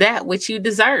that which you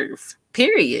deserve,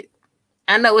 period.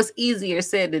 I know it's easier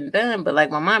said than done, but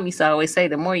like my mom used to always say,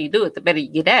 the more you do it, the better you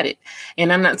get at it.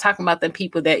 And I'm not talking about the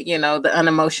people that, the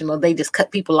unemotional, they just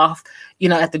cut people off,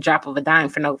 at the drop of a dime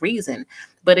for no reason.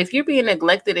 But if you're being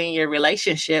neglected in your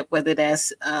relationship, whether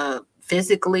that's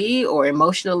physically or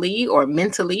emotionally or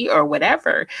mentally or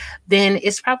whatever, then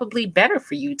it's probably better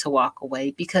for you to walk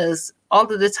away, because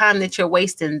all of the time that you're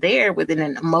wasting there with an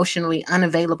emotionally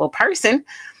unavailable person,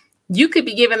 you could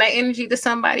be giving that energy to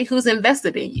somebody who's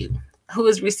invested in you, who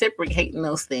is reciprocating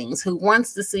those things, who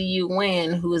wants to see you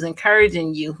win, who is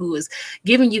encouraging you, who is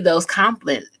giving you those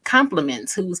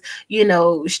compliments, who's,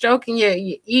 stroking your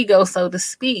ego, so to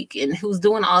speak, and who's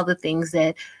doing all the things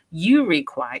that you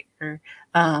require,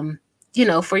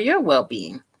 for your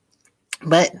well-being.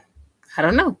 But I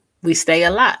don't know. We stay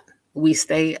a lot.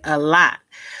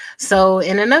 So,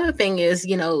 and another thing is,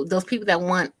 those people that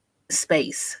want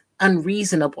space,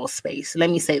 unreasonable space. Let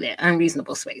me say that,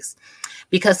 unreasonable space.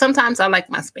 Because sometimes I like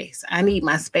my space. I need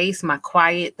my space, my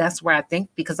quiet. That's where I think,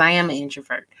 because I am an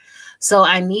introvert. So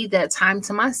I need that time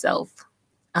to myself,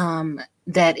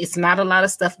 that it's not a lot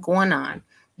of stuff going on,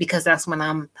 because that's when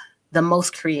I'm the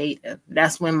most creative.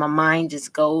 That's when my mind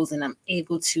just goes and I'm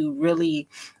able to really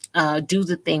do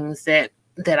the things that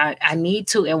I need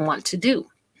to and want to do.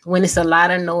 When it's a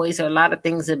lot of noise or a lot of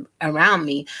things around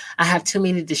me, I have too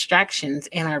many distractions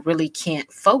and I really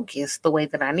can't focus the way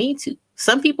that I need to.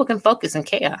 Some people can focus in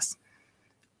chaos,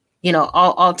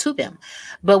 all to them.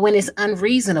 But when it's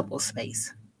unreasonable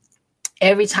space,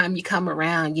 every time you come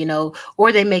around,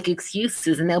 or they make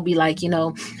excuses and they'll be like,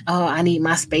 oh, I need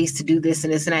my space to do this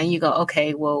and this and that. And you go,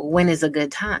 okay, well, when is a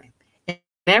good time? And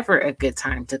never a good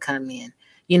time to come in.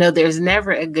 There's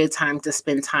never a good time to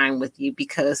spend time with you,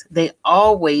 because they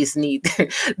always need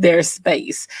their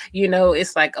space.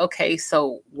 It's like, okay,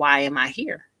 so why am I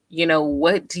here?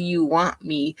 What do you want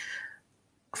me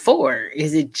for?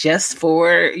 Is it just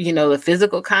for, the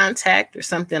physical contact or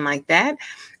something like that?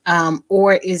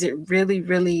 Or is it really,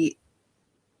 really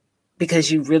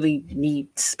because you really need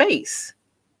space?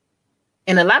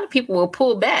 And a lot of people will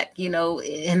pull back,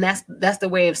 and that's the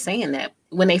way of saying that.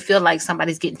 when they feel like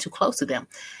somebody's getting too close to them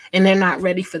and they're not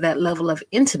ready for that level of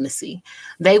intimacy,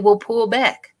 they will pull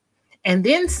back. And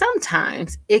then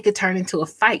sometimes it could turn into a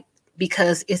fight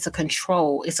because it's a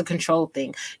control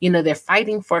thing. They're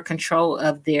fighting for control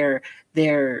of their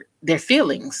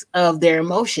feelings, of their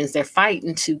emotions. They're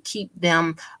fighting to keep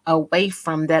them away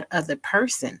from that other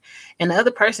person. And the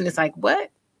other person is like, what?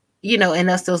 And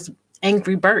that's those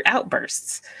angry bird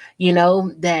outbursts,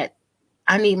 that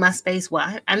I need my space.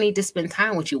 Well, I need to spend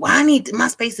time with you. Well, I need my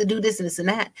space to do this and this and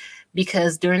that.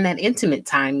 Because during that intimate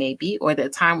time, maybe, or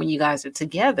that time when you guys are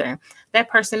together, that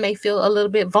person may feel a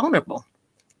little bit vulnerable.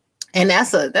 And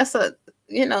that's a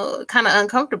kind of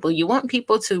uncomfortable. You want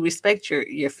people to respect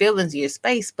your feelings, your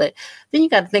space, but then you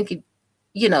got to think,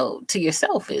 to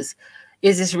yourself, is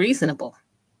this reasonable?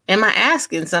 Am I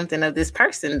asking something of this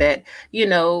person that,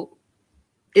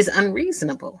 is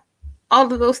unreasonable?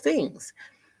 All of those things.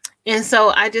 And so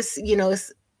I just,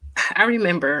 I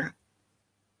remember,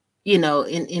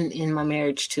 in my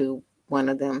marriage to one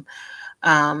of them,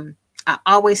 I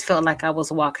always felt like I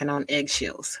was walking on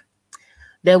eggshells.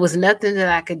 There was nothing that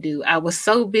I could do. I was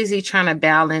so busy trying to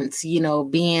balance,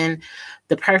 being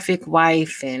the perfect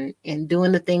wife and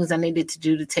doing the things I needed to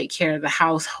do to take care of the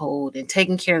household and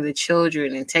taking care of the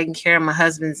children and taking care of my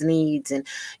husband's needs and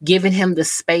giving him the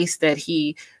space that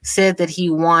he said that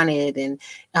he wanted. And,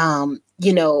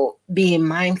 being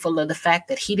mindful of the fact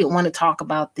that he didn't want to talk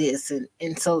about this.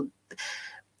 And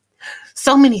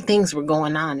so many things were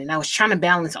going on, and I was trying to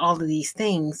balance all of these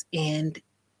things, and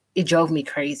it drove me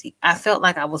crazy. I felt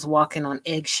like I was walking on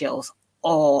eggshells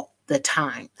all the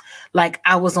time. Like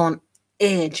I was on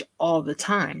edge all the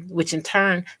time, which in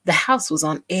turn, the house was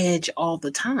on edge all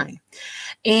the time.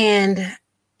 And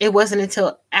it wasn't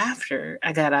until after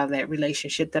I got out of that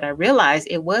relationship that I realized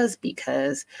it was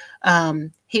because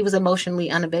he was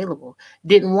emotionally unavailable,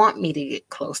 didn't want me to get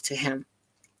close to him.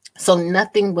 So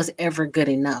nothing was ever good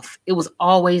enough. It was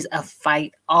always a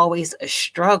fight, always a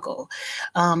struggle,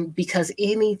 because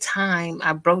any time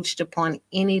I broached upon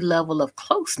any level of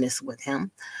closeness with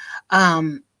him,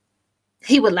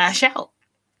 he would lash out.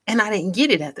 And I didn't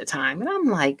get it at the time. And I'm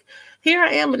like, here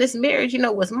I am in this marriage,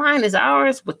 what's mine is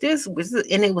ours, with this.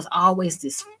 And it was always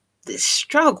this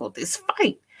struggle, this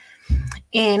fight.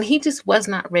 And he just was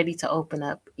not ready to open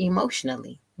up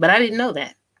emotionally. But I didn't know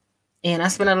that. And I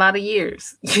spent a lot of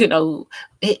years,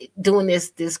 doing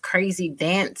this crazy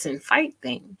dance and fight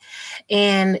thing.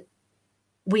 And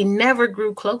we never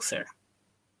grew closer.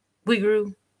 We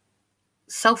grew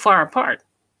so far apart.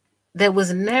 There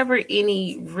was never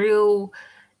any real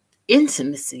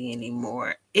intimacy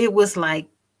anymore. It was like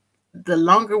the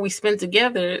longer we spent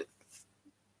together,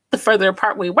 the further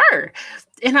apart we were.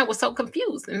 And I was so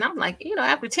confused. And I'm like,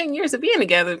 after 10 years of being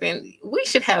together, then we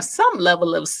should have some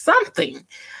level of something.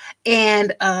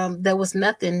 And there was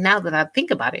nothing, now that I think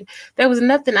about it, there was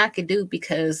nothing I could do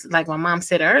because, like my mom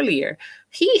said earlier,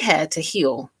 he had to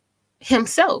heal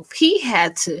himself. He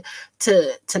had to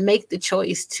make the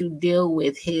choice to deal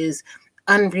with his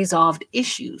unresolved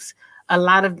issues. A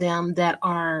lot of them that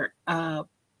are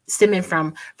stemming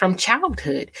from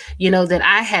childhood, that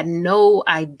I had no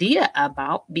idea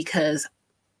about because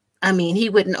he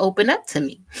wouldn't open up to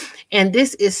me. And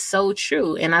this is so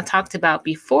true. And I talked about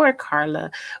before,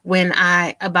 Carla, when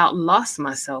I about lost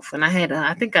myself. And I had,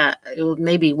 it was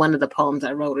maybe one of the poems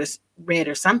I read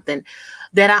or something,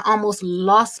 that I almost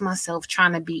lost myself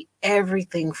trying to be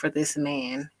everything for this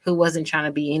man who wasn't trying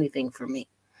to be anything for me.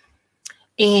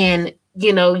 And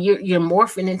you're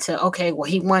morphing into, okay, well,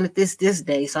 he wanted this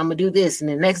day, so I'm gonna do this, and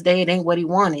the next day it ain't what he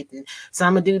wanted, and so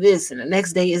I'm gonna do this, and the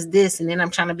next day is this, and then I'm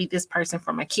trying to be this person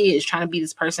for my kids, trying to be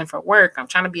this person for work, I'm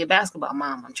trying to be a basketball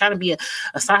mom, I'm trying to be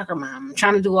a soccer mom, I'm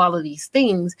trying to do all of these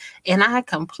things, and I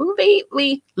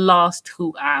completely lost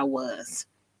who I was.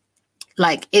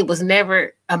 Like, it was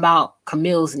never about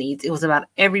Camille's needs. It was about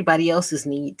everybody else's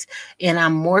needs. And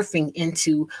I'm morphing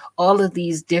into all of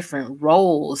these different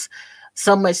roles,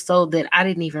 so much so that I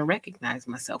didn't even recognize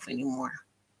myself anymore.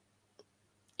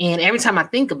 And every time I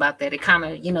think about that, it kind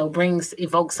of,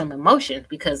 evokes some emotion,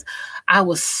 because I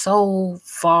was so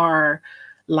far,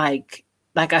 like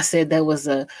I said, there was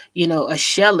a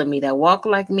shell of me that walked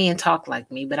like me and talked like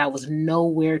me, but I was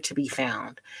nowhere to be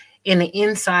found. In the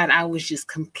inside, I was just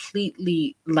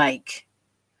completely like,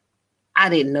 I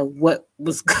didn't know what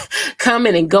was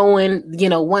coming and going,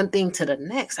 one thing to the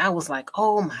next. I was like,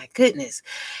 oh my goodness.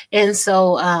 And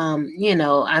so,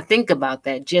 I think about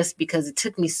that just because it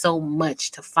took me so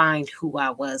much to find who I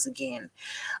was again.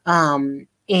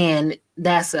 And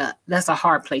that's a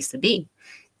hard place to be.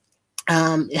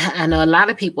 I know a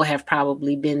lot of people have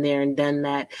probably been there and done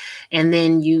that. And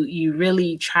then you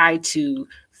really try to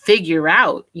figure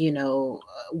out,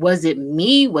 was it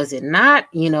me? Was it not?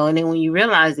 And then when you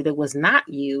realize that it was not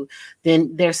you,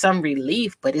 then there's some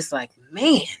relief, but it's like,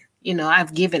 man,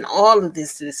 I've given all of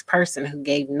this to this person who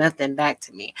gave nothing back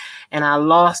to me, and I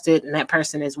lost it. And that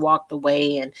person has walked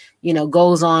away and,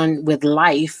 goes on with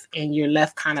life, and you're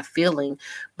left kind of feeling.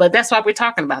 But that's why we're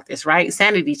talking about this, right?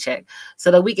 Sanity check,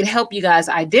 so that we can help you guys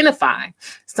identify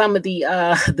some of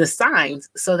the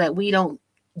signs so that we don't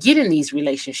get in these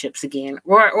relationships again,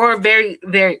 or very,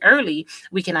 very early,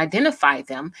 we can identify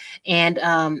them, and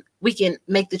we can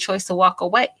make the choice to walk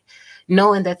away,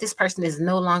 knowing that this person is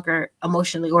no longer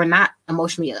emotionally or not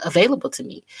emotionally available to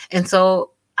me. And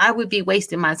so I would be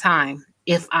wasting my time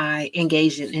if I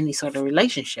engage in any sort of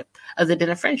relationship other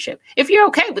than a friendship. If you're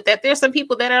okay with that, there's some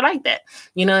people that are like that,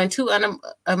 and two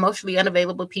emotionally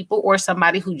unavailable people, or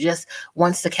somebody who just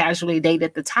wants to casually date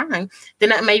at the time, then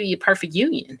that may be a perfect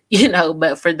union,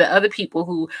 but for the other people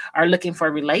who are looking for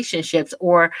relationships,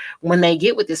 or when they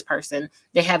get with this person,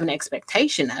 they have an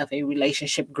expectation of a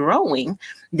relationship growing,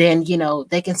 then,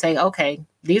 they can say, okay,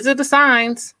 these are the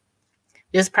signs.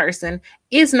 This person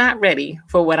is not ready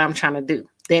for what I'm trying to do.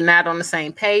 They're not on the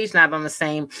same page, not on the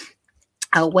same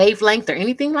wavelength or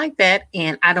anything like that.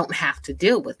 And I don't have to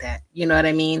deal with that. You know what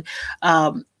I mean?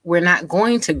 We're not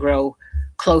going to grow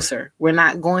closer. We're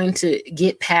not going to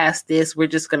get past this. We're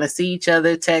just going to see each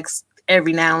other, text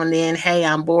every now and then. Hey,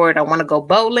 I'm bored. I want to go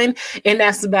bowling. And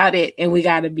that's about it. And we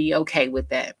got to be okay with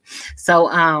that. So,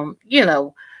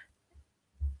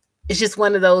 it's just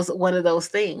one of those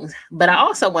things. But I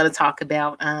also want to talk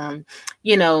about, I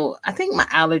think my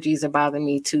allergies are bothering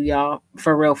me too, y'all,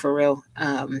 for real.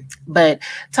 But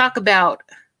talk about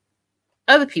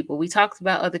other people. We talked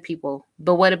about other people,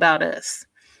 but what about us?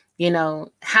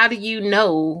 How do you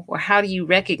know, or how do you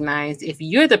recognize if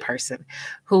you're the person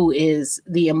who is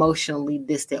the emotionally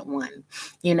distant one?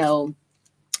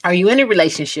 Are you in a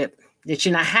relationship that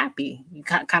you're not happy? It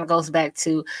kind of goes back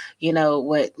to,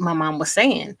 what my mom was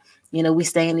saying. We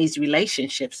stay in these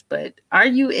relationships, but are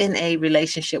you in a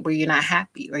relationship where you're not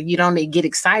happy, or you don't get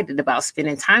excited about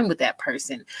spending time with that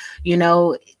person?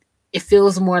 It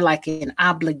feels more like an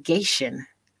obligation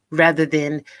rather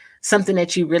than something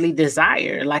that you really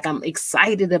desire. Like, I'm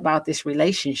excited about this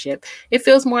relationship. It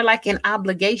feels more like an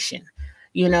obligation.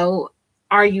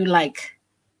 Are you like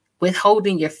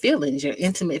withholding your feelings, your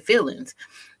intimate feelings?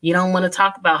 You don't want to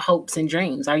talk about hopes and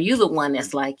dreams. Are you the one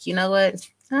that's like, you know what?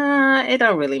 It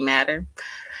don't really matter.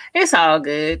 It's all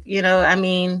good.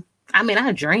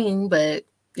 I dream, but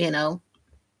it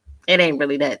ain't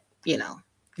really that,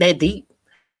 that deep.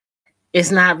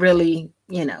 It's not really,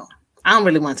 I don't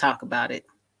really want to talk about it.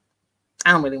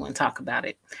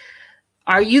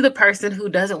 Are you the person who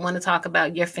doesn't want to talk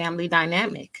about your family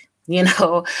dynamic?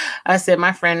 I said,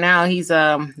 my friend now, he's,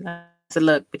 I said,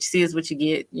 look, what you see is what you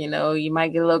get. You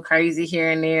might get a little crazy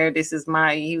here and there.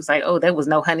 He was like, oh, there was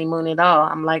no honeymoon at all.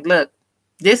 I'm like, look,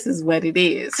 this is what it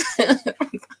is.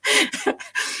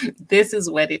 This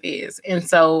is what it is. And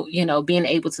so, being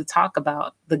able to talk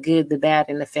about the good, the bad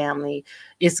in the family,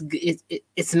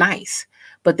 it's nice.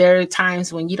 But there are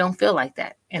times when you don't feel like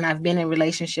that. And I've been in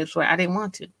relationships where I didn't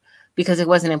want to, because it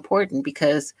wasn't important,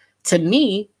 because to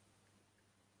me,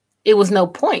 it was no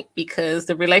point, because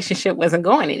the relationship wasn't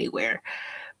going anywhere,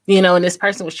 and this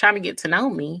person was trying to get to know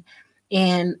me.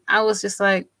 And I was just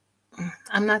like,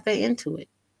 I'm not that into it.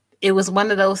 It was one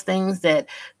of those things that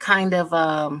kind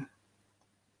of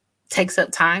takes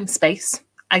up time, space,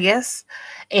 I guess.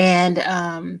 And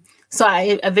so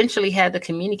I eventually had to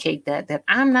communicate that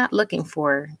I'm not looking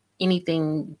for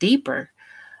anything deeper.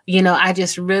 I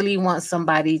just really want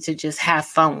somebody to just have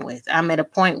fun with. I'm at a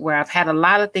point where I've had a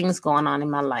lot of things going on in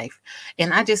my life,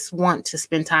 and I just want to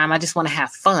spend time. I just want to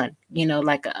have fun,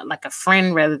 like a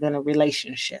friend rather than a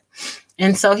relationship.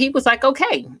 And so he was like,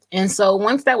 okay. And so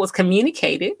once that was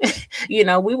communicated, we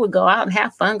would go out and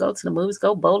have fun, go to the movies,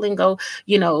 go bowling, go,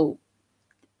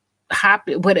 hop,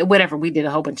 whatever. We did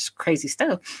a whole bunch of crazy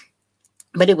stuff.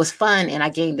 But it was fun, and I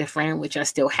gained a friend, which I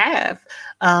still have,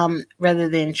 rather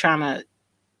than trying to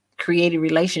create a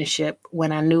relationship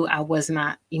when I knew I was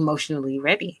not emotionally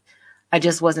ready. I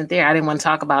just wasn't there. I didn't want to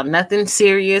talk about nothing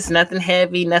serious, nothing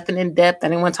heavy, nothing in depth. I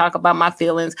didn't want to talk about my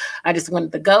feelings. I just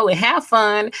wanted to go and have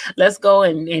fun. Let's go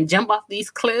and jump off these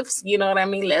cliffs. You know what I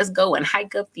mean? Let's go and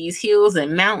hike up these hills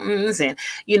and mountains and,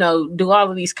 do all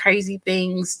of these crazy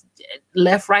things,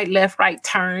 left, right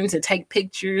turns, and take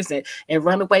pictures and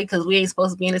run away because we ain't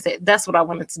supposed to be in this. That's what I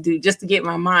wanted to do, just to get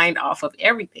my mind off of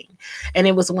everything. And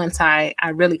it was once I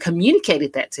really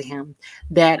communicated that to him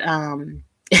that,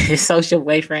 Social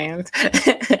boyfriends.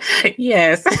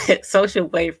 Yes, social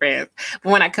boyfriends.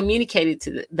 But when I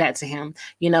communicated that to him,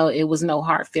 it was no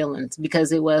hard feelings,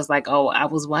 because it was like, oh, I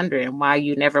was wondering why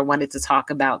you never wanted to talk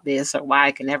about this, or why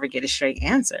I could never get a straight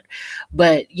answer.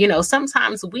 But,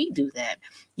 sometimes we do that.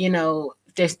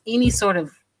 If there's any sort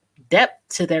of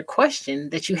depth to their question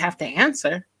that you have to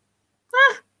answer,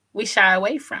 we shy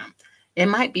away from. It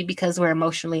might be because we're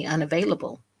emotionally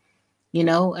unavailable.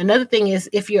 Another thing is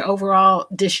if you're overall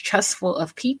distrustful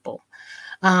of people.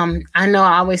 I know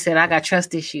I always said I got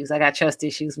trust issues.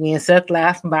 Me and Seth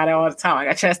laugh about it all the time. I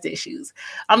got trust issues.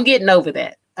 I'm getting over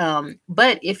that.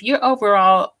 But if you're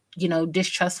overall,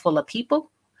 distrustful of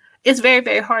people, it's very,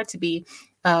 very hard to be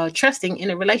trusting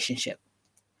in a relationship.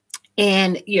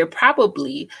 And you're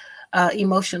probably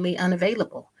emotionally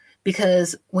unavailable,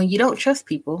 because when you don't trust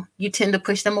people, you tend to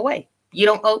push them away. You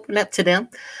don't open up to them.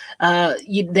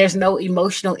 There's no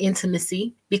emotional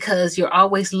intimacy, because you're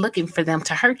always looking for them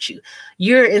to hurt you.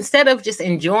 Instead of just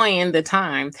enjoying the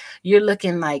time, you're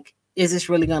looking like, is this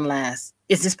really going to last?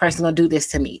 Is this person going to do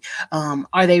this to me?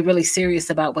 Are they really serious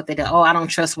about what they do? Oh, I don't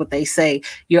trust what they say.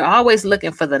 You're always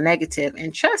looking for the negative.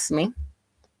 And trust me,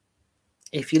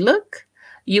 if you look,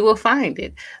 you will find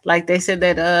it. Like they said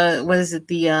that, what is it?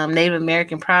 The Native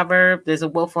American proverb, there's a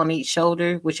wolf on each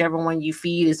shoulder. Whichever one you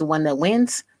feed is the one that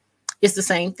wins. It's the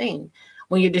same thing.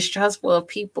 When you're distrustful of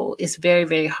people, it's very,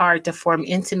 very hard to form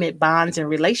intimate bonds and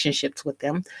relationships with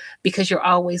them, because you're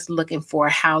always looking for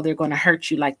how they're going to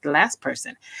hurt you, like the last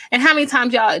person. And how many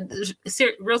times, y'all,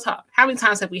 real talk, how many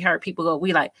times have we heard people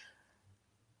go,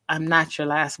 I'm not your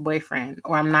last boyfriend,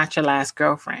 or I'm not your last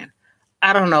girlfriend.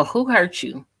 I don't know who hurt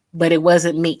you, but it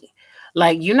wasn't me.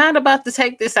 Like, you're not about to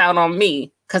take this out on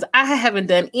me, because I haven't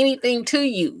done anything to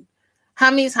you. How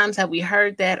many times have we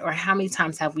heard that, or how many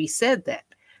times have we said that?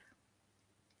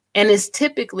 And it's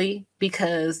typically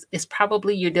because it's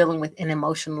probably you're dealing with an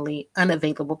emotionally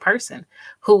unavailable person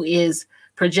who is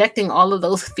projecting all of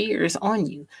those fears on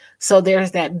you. So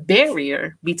there's that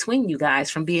barrier between you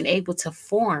guys from being able to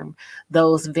form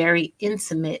those very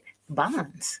intimate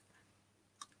bonds.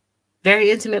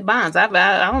 Very intimate bonds. I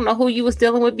don't know who you was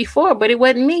dealing with before, but it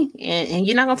wasn't me. And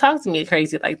you're not going to talk to me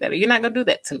crazy like that, or you're not going to do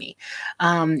that to me.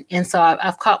 And so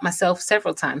I've caught myself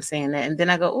several times saying that. And then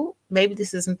I go, oh, maybe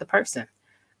this isn't the person,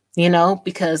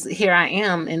 because here I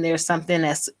am, and there's something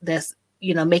that's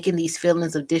making these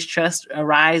feelings of distrust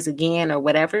arise again, or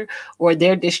whatever, or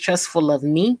they're distrustful of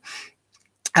me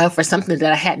for something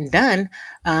that I hadn't done.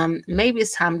 Maybe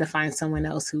it's time to find someone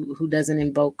else who doesn't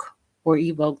invoke or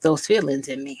evoke those feelings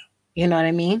in me. You know what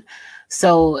I mean?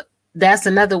 So that's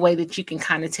another way that you can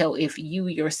kind of tell if you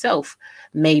yourself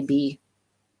may be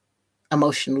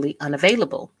emotionally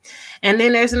unavailable. And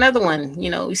then there's another one,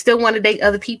 you still want to date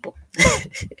other people.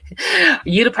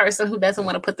 You the person who doesn't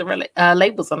want to put the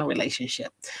labels on a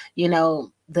relationship.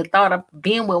 The thought of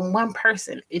being with one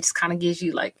person, it just kind of gives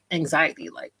you like anxiety,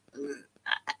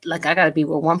 like I got to be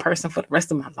with one person for the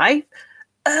rest of my life.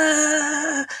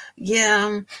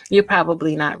 Yeah, you're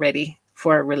probably not ready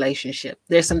for a relationship.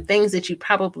 There's some things that you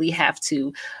probably have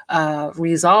to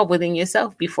resolve within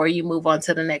yourself before you move on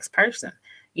to the next person.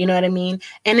 You know what I mean?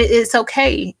 And it's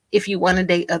okay if you want to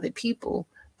date other people,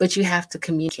 but you have to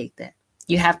communicate that.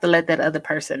 You have to let that other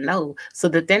person know, so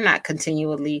that they're not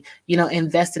continually,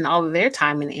 investing all of their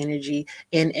time and energy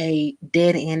in a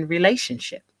dead end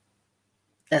relationship.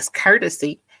 That's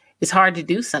courtesy. It's hard to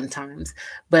do sometimes,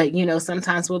 but,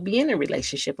 sometimes we'll be in a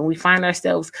relationship and we find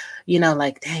ourselves,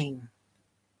 like, dang,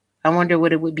 I wonder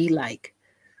what it would be like.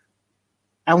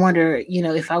 I wonder,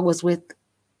 if I was with,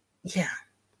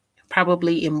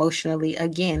 probably emotionally,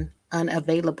 again,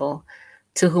 unavailable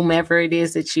to whomever it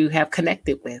is that you have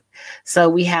connected with. So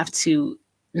we have to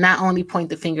not only point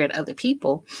the finger at other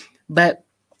people, but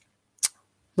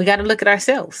we got to look at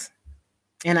ourselves.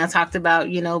 And I talked about,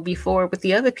 before with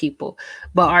the other people,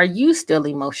 but are you still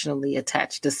emotionally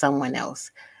attached to someone else?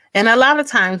 And a lot of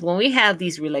times when we have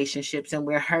these relationships and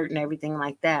we're hurt and everything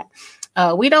like that,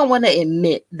 we don't want to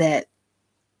admit that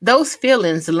those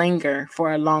feelings linger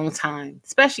for a long time,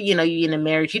 especially, you're in a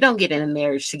marriage. You don't get in a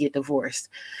marriage to get divorced.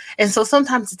 And so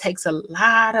sometimes it takes a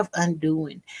lot of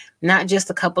undoing, not just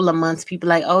a couple of months. People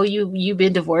like, oh, you've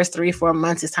been divorced 3-4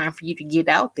 months. It's time for you to get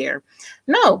out there.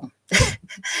 No,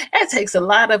 that takes a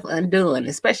lot of undoing,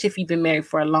 especially if you've been married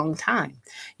for a long time.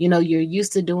 You're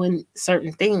used to doing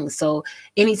certain things. So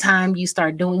anytime you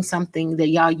start doing something that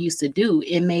y'all used to do,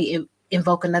 it may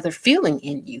invoke another feeling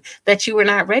in you that you were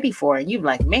not ready for. And you're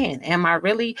like, man, am I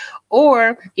really?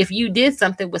 Or if you did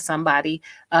something with somebody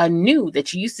new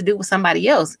that you used to do with somebody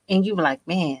else, and you were like,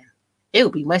 man, it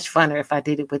would be much funner if I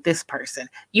did it with this person.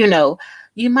 You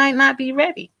might not be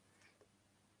ready.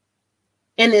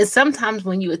 And then sometimes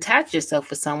when you attach yourself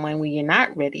with someone when you're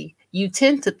not ready, you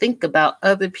tend to think about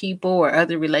other people or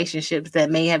other relationships that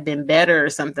may have been better or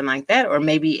something like that, or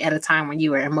maybe at a time when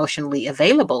you were emotionally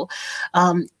available.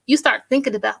 You start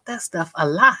thinking about that stuff a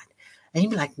lot. And you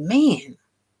be like, man.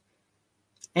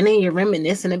 And then you're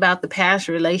reminiscing about the past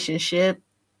relationship.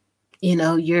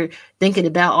 You're thinking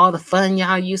about all the fun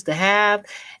y'all used to have.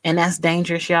 And that's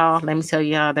dangerous, y'all. Let me tell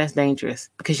y'all, that's dangerous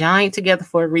because y'all ain't together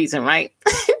for a reason, right?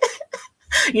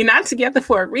 You're not together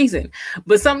for a reason.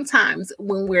 But sometimes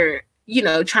when we're,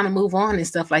 trying to move on and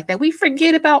stuff like that, we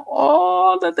forget about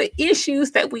all of the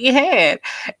issues that we had.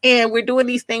 And we're doing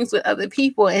these things with other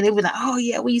people. And it was like, oh,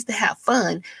 yeah, we used to have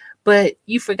fun. But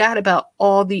you forgot about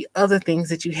all the other things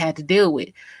that you had to deal with.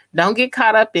 Don't get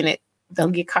caught up in it.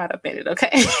 Don't get caught up in it,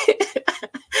 okay?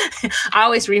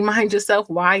 Always remind yourself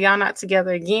why y'all not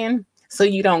together again. So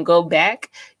you don't go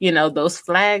back, those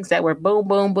flags that were boom,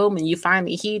 boom, boom, and you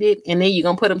finally heated, and then you're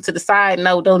going to put them to the side.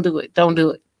 No, don't do it. Don't do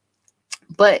it.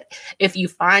 But if you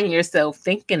find yourself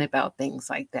thinking about things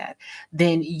like that,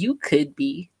 then you could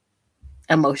be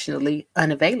emotionally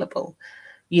unavailable,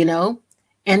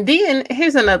 And then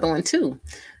here's another one too.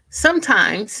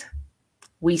 Sometimes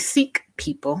we seek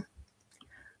people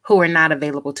who are not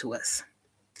available to us.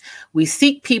 We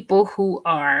seek people who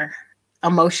are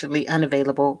emotionally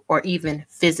unavailable or even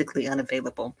physically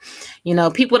unavailable.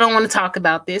 People don't want to talk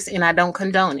about this, and I don't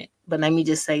condone it. But let me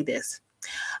just say this.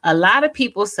 A lot of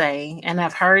people say, and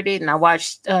I've heard it, and I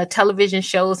watched television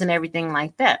shows and everything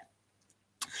like that.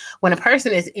 When a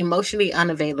person is emotionally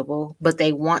unavailable, but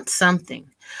they want something,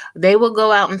 they will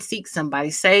go out and seek somebody.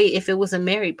 Say if it was a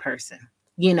married person,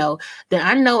 then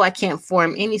I know I can't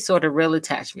form any sort of real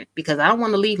attachment because I don't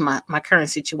want to leave my current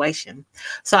situation.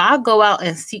 So I'll go out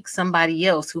and seek somebody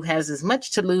else who has as much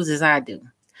to lose as I do,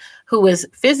 who is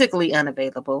physically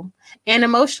unavailable and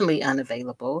emotionally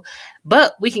unavailable,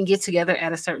 but we can get together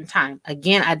at a certain time.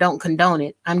 Again, I don't condone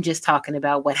it. I'm just talking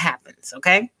about what happens,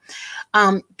 okay?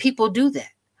 People do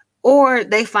that. Or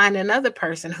they find another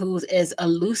person who's as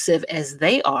elusive as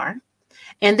they are,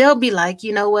 and they'll be like,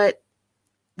 you know what?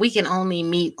 We can only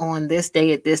meet on this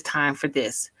day at this time for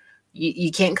this.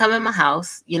 You can't come in my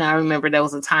house. I remember there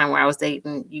was a time where I was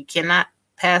dating. You cannot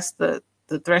pass the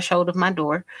threshold of my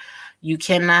door. You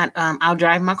cannot, I'll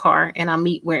drive my car and I'll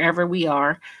meet wherever we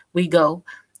go.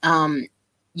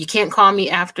 You can't call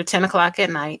me after 10 o'clock at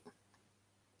night.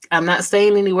 I'm not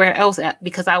staying anywhere else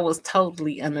because I was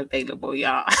totally unavailable,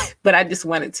 y'all. But I just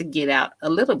wanted to get out a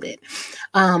little bit.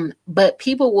 But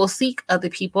people will seek other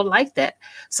people like that,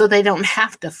 so they don't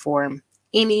have to form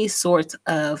any sort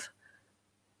of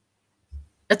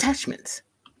attachments.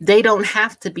 They don't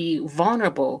have to be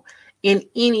vulnerable in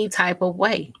any type of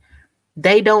way.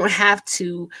 They don't have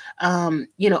to,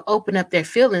 open up their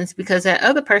feelings because that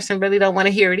other person really don't want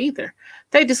to hear it either.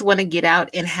 They just want to get out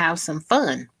and have some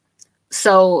fun.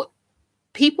 So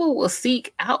people will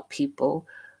seek out people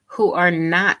who are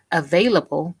not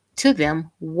available to them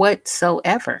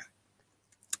whatsoever.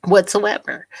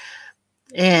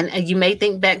 And you may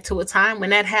think back to a time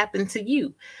when that happened to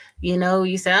you.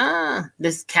 You say,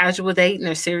 this casual dating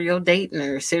or serial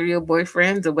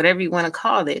boyfriends or whatever you want to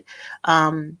call it.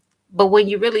 But when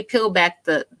you really peel back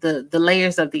the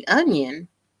layers of the onion,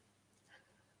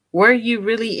 were you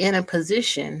really in a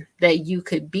position that you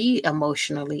could be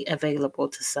emotionally available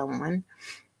to someone?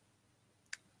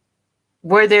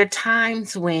 Were there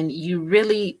times when you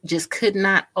really just could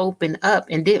not open up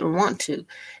and didn't want to?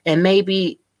 And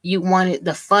maybe you wanted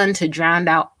the fun to drown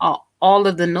out all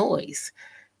of the noise.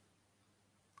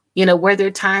 Were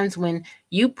there times when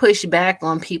you push back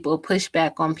on people, the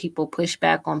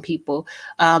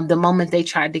moment they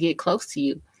tried to get close to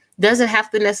you? Doesn't have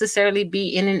to necessarily be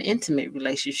in an intimate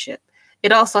relationship.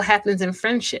 It also happens in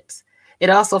friendships.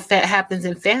 It also happens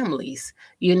in families,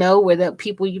 where the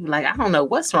people you be like, I don't know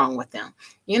what's wrong with them.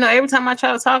 Every time I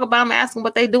try to talk about them, asking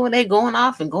what they doing, they going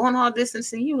off and going all this and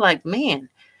see you like, man,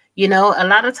 a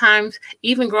lot of times,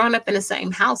 even growing up in the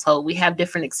same household, we have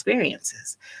different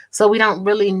experiences. So we don't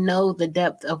really know the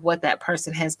depth of what that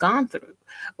person has gone through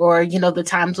or, the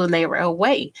times when they were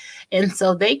away. And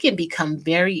so they can become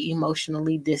very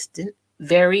emotionally distant,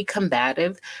 very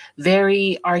combative,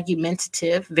 very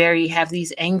argumentative, have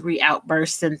these angry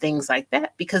outbursts and things like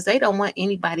that because they don't want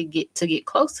anybody to get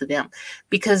close to them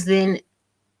because then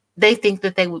they think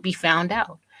that they would be found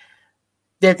out.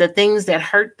 That the things that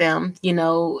hurt them,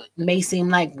 may seem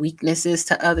like weaknesses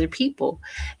to other people.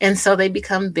 And so they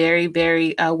become very,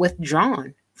 very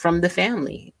withdrawn from the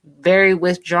family, very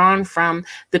withdrawn from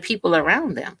the people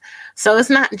around them. So it's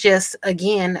not just,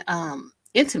 again,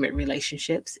 intimate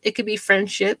relationships. It could be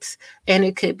friendships and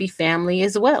it could be family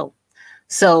as well.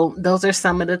 So those are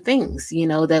some of the things,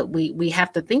 that we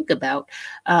have to think about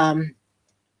when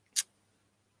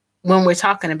we're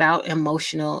talking about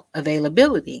emotional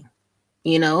availability.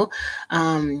 you know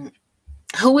um,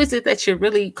 who is it that you're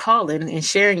really calling and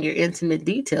sharing your intimate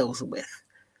details with?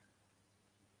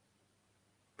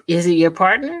 Is it your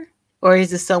partner, or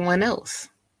is it someone else?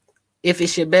 If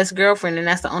it's your best girlfriend and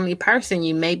that's the only person,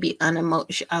 you may be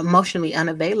emotionally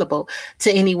unavailable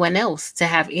to anyone else to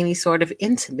have any sort of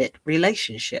intimate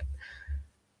relationship.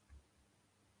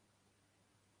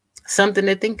 Something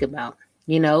to think about.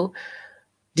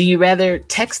 Do you rather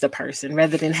text a person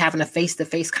rather than having a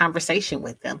face-to-face conversation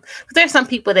with them? Because there's some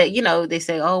people that, they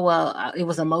say, oh, well, it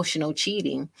was emotional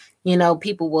cheating.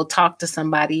 People will talk to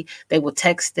somebody, they will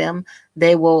text them,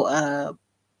 they will,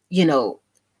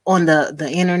 on the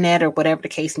internet or whatever the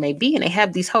case may be. And they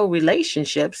have these whole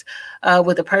relationships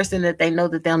with a person that they know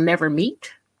that they'll never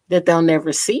meet, that they'll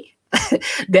never see,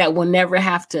 that will never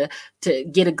have to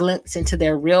get a glimpse into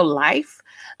their real life.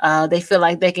 They feel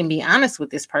like they can be honest with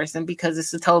this person because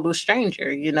it's a total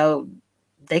stranger.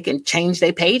 They can change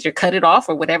their page or cut it off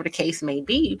or whatever the case may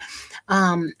be.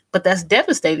 But that's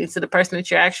devastating to the person that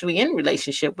you're actually in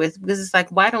relationship with, because it's like,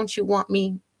 why don't you want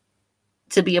me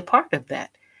to be a part of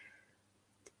that?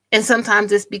 And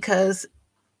sometimes it's because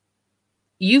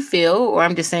you feel, or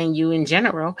I'm just saying you in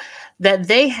general, that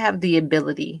they have the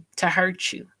ability to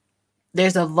hurt you.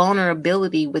 There's a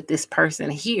vulnerability with this person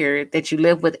here that you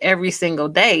live with every single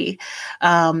day,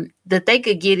 that they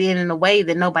could get in a way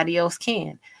that nobody else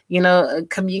can.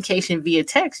 Communication via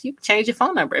text, you can change your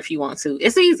phone number if you want to.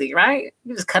 It's easy, right?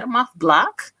 You just cut them off,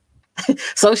 block,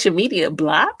 social media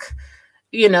block.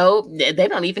 They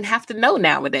don't even have to know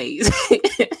nowadays.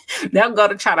 They'll go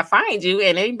to try to find you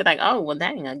and they'll be like, oh, well,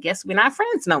 dang, I guess we're not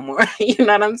friends no more. You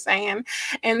know what I'm saying?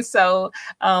 And so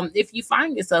if you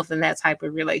find yourself in that type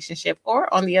of relationship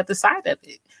or on the other side of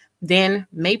it, then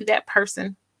maybe that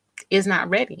person is not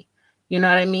ready. You know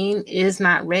what I mean? Is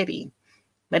not ready.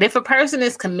 But if a person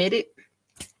is committed,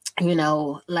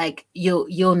 like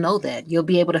you'll know that. You'll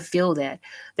be able to feel that.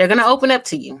 They're going to open up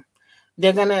to you.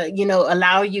 They're going to,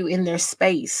 allow you in their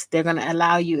space. They're going to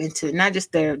allow you into not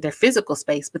just their physical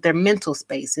space, but their mental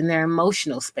space and their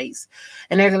emotional space.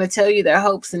 And they're going to tell you their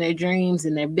hopes and their dreams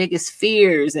and their biggest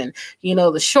fears and, the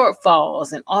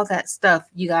shortfalls and all that stuff.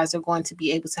 You guys are going to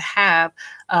be able to have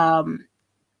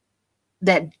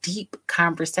that deep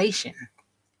conversation.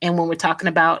 And when we're talking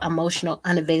about emotional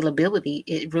unavailability,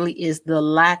 it really is the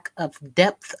lack of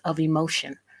depth of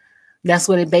emotion. That's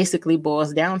what it basically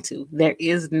boils down to. There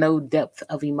is no depth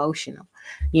of emotional,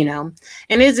 And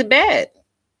is it bad?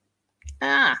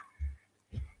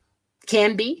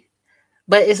 Can be,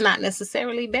 but it's not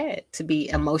necessarily bad to be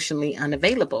emotionally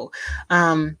unavailable.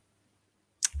 I'll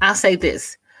say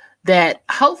this, that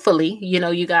hopefully,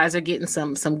 you guys are getting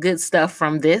some good stuff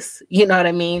from this, you know what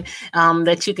I mean?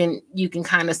 That you can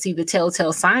kind of see the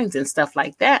telltale signs and stuff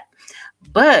like that.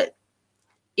 But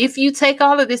if you take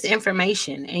all of this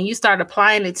information and you start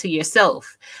applying it to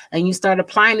yourself and you start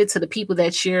applying it to the people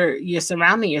that you're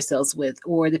surrounding yourselves with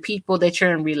or the people that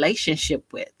you're in relationship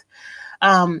with,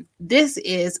 this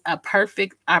is a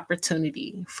perfect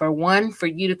opportunity for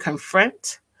you to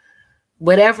confront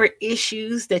whatever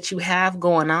issues that you have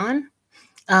going on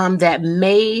that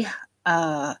may,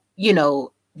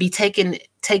 be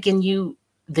taking you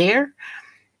there,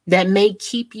 that may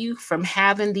keep you from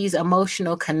having these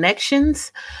emotional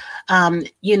connections.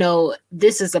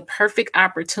 This is a perfect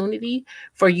opportunity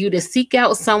for you to seek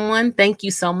out someone. Thank you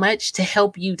so much, to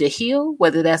help you to heal,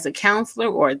 whether that's a counselor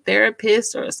or a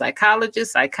therapist or a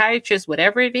psychologist, psychiatrist,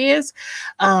 whatever it is,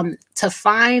 to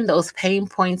find those pain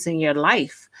points in your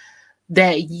life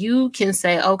that you can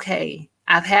say, okay,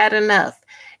 I've had enough.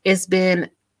 It's been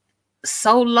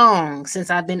so long since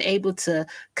I've been able to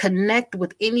connect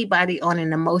with anybody on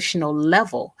an emotional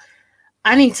level.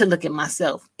 I need to look at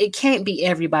myself. It can't be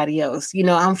everybody else.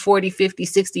 I'm 40, 50,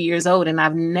 60 years old and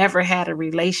I've never had a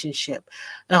relationship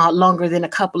longer than a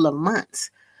couple of months.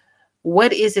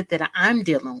 What is it that I'm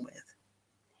dealing with?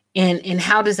 And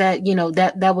how does that,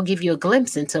 that will give you a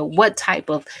glimpse into what type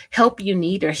of help you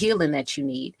need or healing that you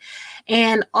need.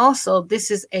 And also,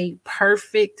 this is a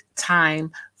perfect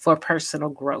time for personal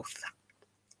growth.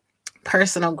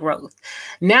 Personal growth.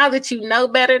 Now that you know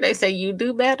better, they say you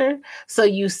do better. So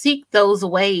you seek those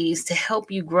ways to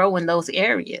help you grow in those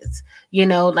areas.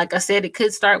 Like I said, it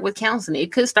could start with counseling.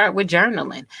 It could start with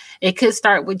journaling. It could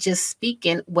start with just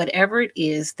speaking whatever it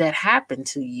is that happened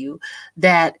to you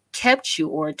that kept you,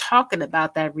 or talking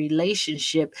about that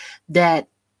relationship that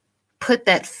put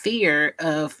that fear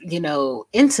of,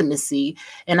 intimacy.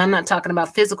 And I'm not talking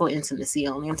about physical intimacy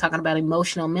only. I'm talking about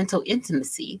emotional, mental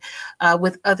intimacy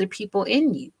with other people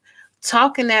in you.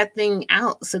 Talking that thing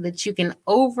out so that you can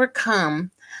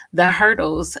overcome the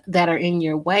hurdles that are in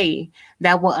your way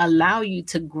that will allow you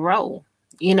to grow.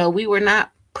 We were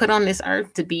not put on this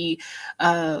earth to be,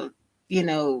 you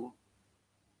know,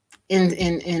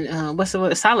 in what's the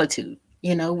word, solitude.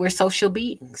 We're social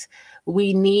beings.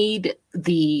 We need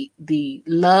the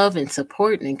love and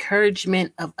support and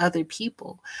encouragement of other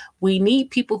people. We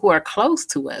need people who are close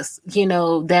to us,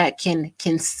 that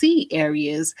can see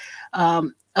areas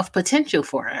of potential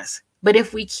for us. But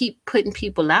if we keep putting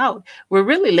people out, we're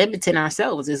really limiting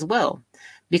ourselves as well,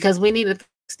 because we need a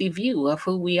 360 view of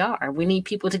who we are. We need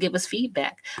people to give us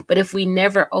feedback. But if we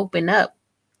never open up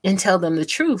and tell them the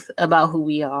truth about who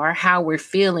we are, how we're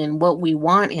feeling, what we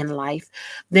want in life,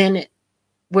 then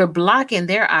we're blocking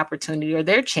their opportunity or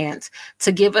their chance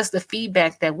to give us the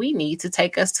feedback that we need to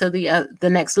take us to the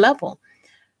next level.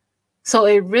 So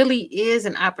it really is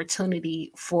an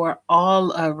opportunity for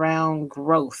all around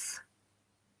growth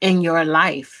in your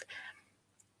life.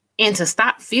 And to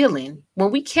stop feeling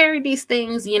when we carry these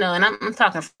things, and I'm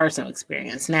talking personal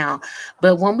experience now,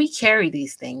 but when we carry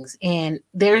these things, and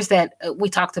there's that, we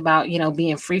talked about,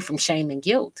 being free from shame and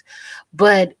guilt.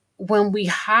 But when we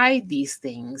hide these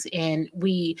things and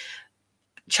we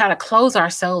try to close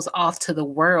ourselves off to the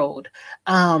world,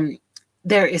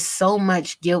 there is so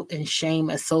much guilt and shame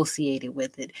associated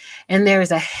with it. And there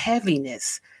is a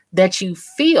heaviness that you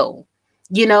feel,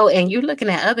 and you're looking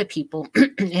at other people.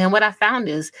 And what I found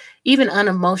is even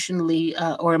unemotionally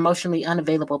or emotionally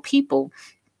unavailable people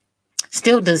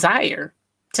still desire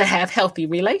to have healthy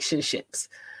relationships.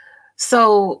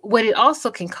 So what it also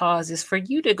can cause is for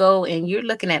you to go and you're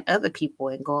looking at other people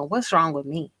and going, what's wrong with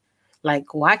me?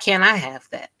 Like, why can't I have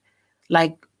that?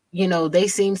 Like, they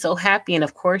seem so happy. And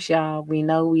of course, y'all, we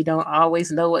know we don't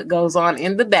always know what goes on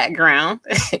in the background.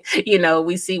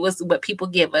 We see what people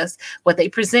give us, what they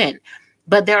present.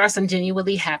 But there are some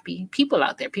genuinely happy people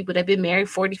out there, people that have been married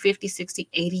 40, 50, 60,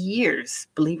 80 years.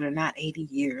 Believe it or not, 80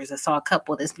 years. I saw a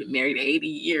couple that's been married 80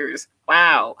 years.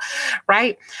 Wow.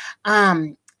 Right.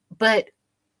 But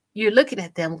you're looking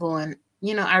at them going,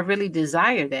 I really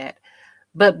desire that.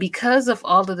 But because of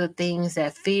all of the things,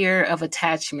 that fear of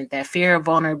attachment, that fear of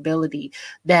vulnerability,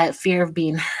 that fear of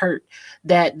being hurt,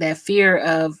 that fear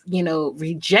of,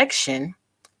 rejection,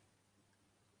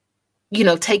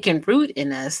 taking root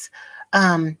in us,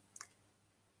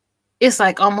 it's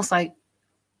like almost like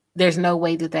there's no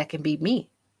way that can be me.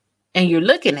 And you're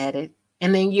looking at it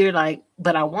and then you're like,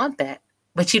 but I want that,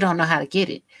 but you don't know how to get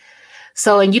it.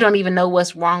 So, and you don't even know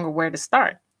what's wrong or where to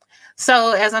start.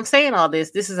 So as I'm saying all this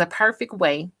is a perfect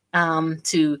way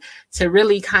to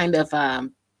really kind of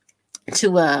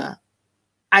to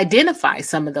identify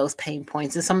some of those pain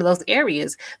points and some of those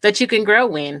areas that you can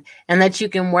grow in and that you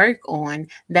can work on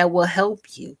that will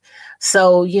help you.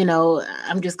 So,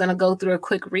 I'm just going to go through a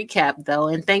quick recap though.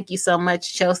 And thank you so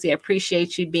much, Chelsea. I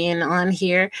appreciate you being on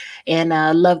here and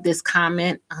love this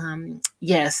comment.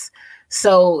 Yes.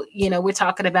 So, we're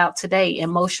talking about today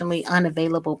emotionally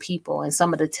unavailable people and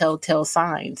some of the telltale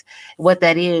signs. What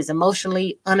that is,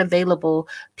 emotionally unavailable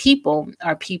people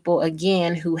are people,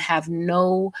 again, who have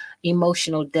no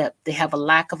emotional depth. They have a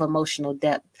lack of emotional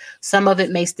depth. Some of it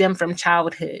may stem from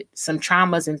childhood, some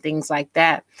traumas and things like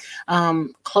that,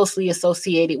 closely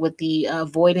associated with the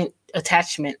avoidant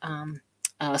attachment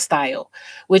style,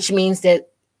 which means that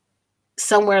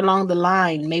somewhere along the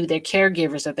line, maybe their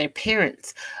caregivers or their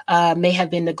parents may have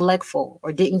been neglectful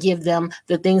or didn't give them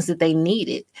the things that they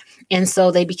needed. And so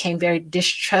they became very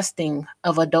distrusting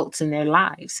of adults in their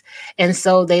lives. And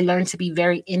so they learned to be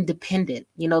very independent.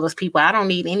 Those people, I don't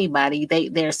need anybody.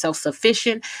 They're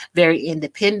self-sufficient, very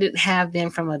independent, have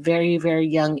been from a very, very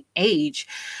young age.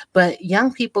 But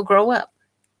young people grow up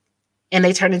and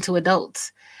they turn into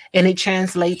adults. And it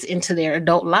translates into their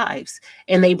adult lives.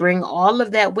 And they bring all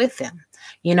of that with them,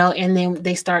 and then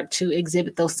they start to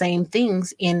exhibit those same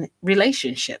things in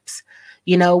relationships,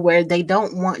 where they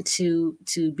don't want to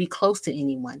be close to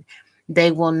anyone.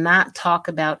 They will not talk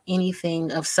about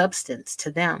anything of substance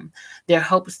to them, their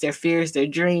hopes, their fears, their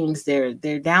dreams, their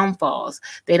downfalls.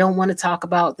 They don't want to talk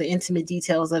about the intimate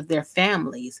details of their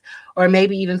families or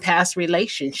maybe even past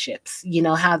relationships,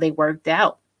 how they worked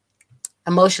out.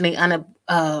 Emotionally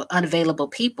unavailable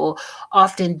people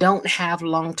often don't have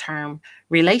long-term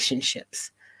relationships.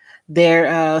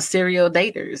 They're serial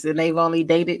daters, and they've only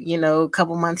dated, a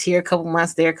couple months here, a couple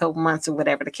months there, a couple months, or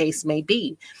whatever the case may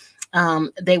be.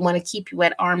 They want to keep you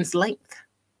at arm's length.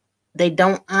 They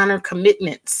don't honor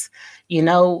commitments.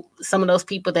 Some of those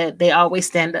people that they always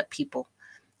stand up people.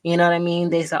 You know what I mean?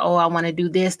 They say, oh, I want to do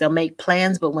this. They'll make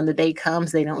plans, but when the day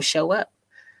comes, they don't show up.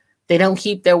 They don't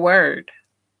keep their word.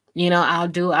 I'll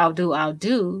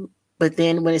do. But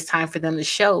then when it's time for them to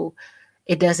show,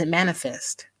 it doesn't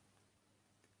manifest.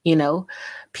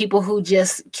 People who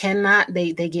just cannot,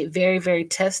 they get very, very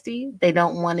testy. They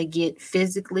don't want to get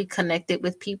physically connected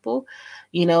with people.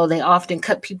 They often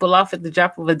cut people off at the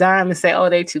drop of a dime and say, oh,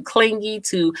 they're too clingy,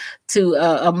 too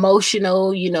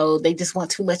emotional. They just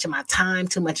want too much of my time,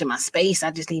 too much of my space.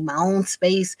 I just need my own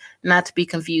space, not to be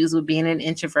confused with being an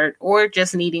introvert or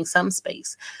just needing some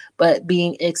space, but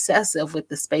being excessive with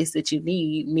the space that you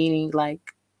need, meaning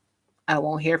like, I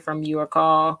won't hear from you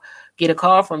or get a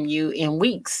call from you in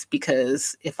weeks,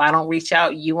 because if I don't reach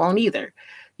out, you won't either,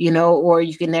 or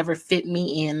you can never fit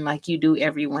me in like you do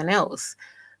everyone else.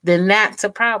 Then that's a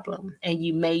problem. And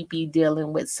you may be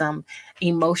dealing with some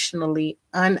emotionally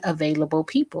unavailable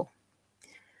people.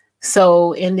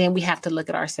 So, and then we have to look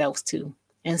at ourselves too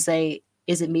and say,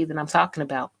 is it me that I'm talking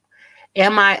about?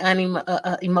 Am I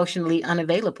emotionally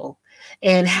unavailable?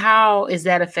 And how is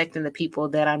that affecting the people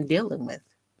that I'm dealing with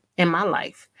in my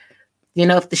life?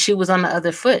 If the shoe was on the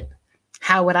other foot,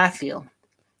 how would I feel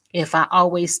if I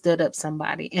always stood up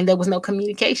somebody and there was no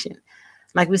communication?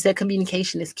 Like we said,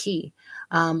 communication is key.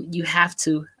 You have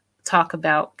to talk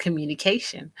about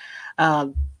communication.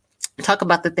 Talk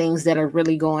about the things that are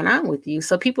really going on with you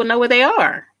so people know where they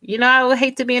are. I would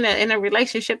hate to be in a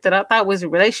relationship that I thought was a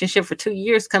relationship for 2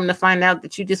 years, come to find out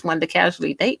that you just wanted to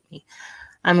casually date me.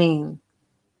 I mean,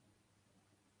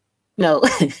 no.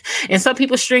 And some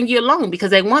people string you along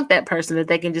because they want that person that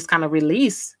they can just kind of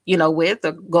release, with,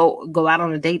 or go out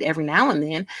on a date every now and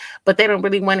then, but they don't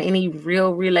really want any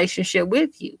real relationship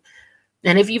with you.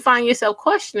 And if you find yourself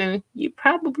questioning, it's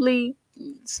probably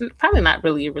not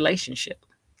really a relationship.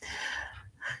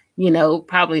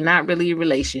 Probably not really a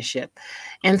relationship.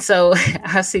 And so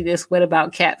I see this. What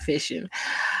about catfishing?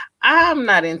 I'm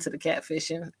not into the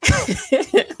catfishing.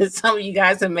 Some of you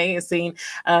guys may have seen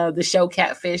the show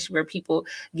Catfish, where people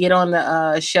get on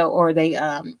the show, or they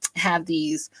have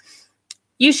these,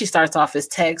 usually starts off as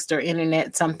text or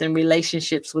internet, something,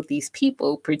 relationships with these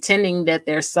people, pretending that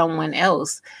they're someone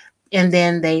else. And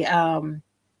then they,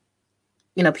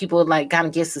 people like kind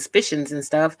of get suspicions and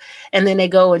stuff. And then they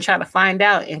go and try to find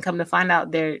out, and come to find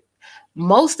out they're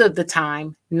most of the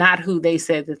time not who they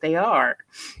said that they are,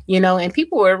 and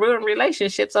people were ruining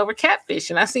relationships over catfish.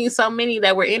 And I've seen so many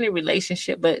that were in a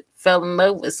relationship but fell in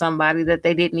love with somebody that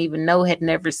they didn't even know, had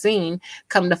never seen,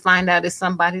 come to find out is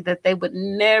somebody that they would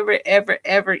never, ever,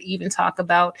 ever even talk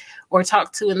about or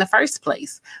talk to in the first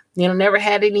place. Never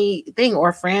had anything,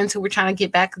 or friends who were trying to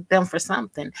get back at them for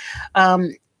something.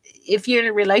 If you're in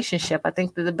a relationship, I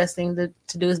think that the best thing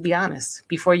to do is be honest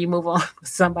before you move on with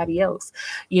somebody else,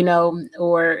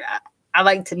 or I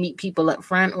like to meet people up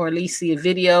front, or at least see a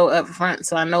video up front,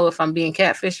 so I know if I'm being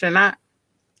catfished or not.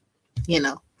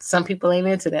 Some people ain't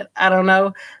into that. I don't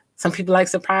know. Some people like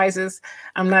surprises.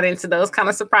 I'm not into those kind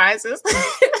of surprises.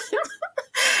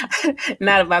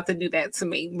 Not about to do that to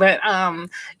me. But,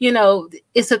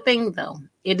 it's a thing, though.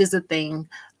 It is a thing.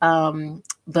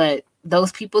 But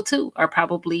those people too are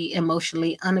probably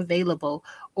emotionally unavailable,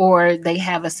 or they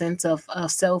have a sense of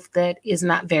self that is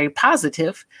not very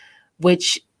positive,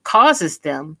 which causes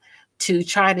them to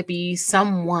try to be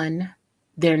someone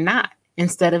they're not,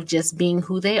 instead of just being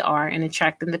who they are and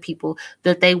attracting the people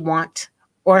that they want,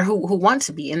 or who want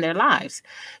to be in their lives.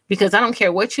 Because I don't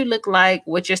care what you look like,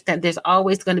 what your there's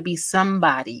always going to be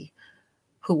somebody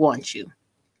who wants you,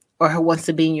 or who wants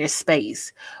to be in your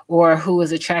space, or who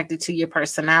is attracted to your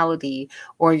personality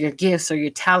or your gifts or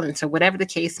your talents, or whatever the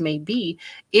case may be.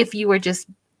 If you are just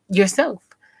yourself,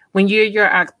 when you're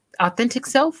your authentic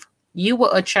self, you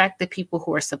will attract the people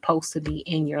who are supposed to be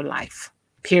in your life,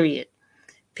 period.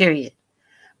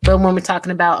 But when we're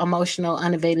talking about emotional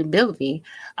unavailability,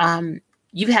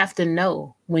 you have to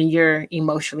know when you're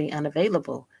emotionally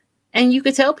unavailable. And you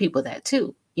could tell people that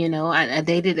too. I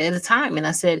dated at a time, and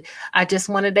I said, I just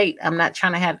want to date. I'm not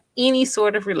trying to have any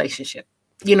sort of relationship.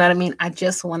 You know what I mean? I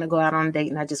just want to go out on a date,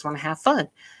 and I just want to have fun.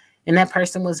 And that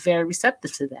person was very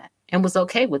receptive to that and was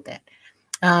okay with that,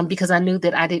 because I knew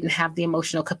that I didn't have the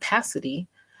emotional capacity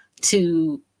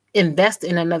to invest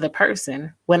in another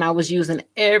person when I was using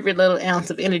every little ounce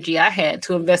of energy I had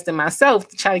to invest in myself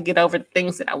to try to get over the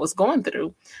things that I was going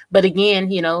through. But again,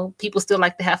 people still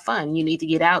like to have fun. You need to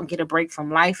get out and get a break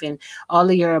from life and all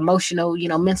of your emotional,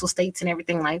 mental states and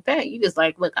everything like that. You just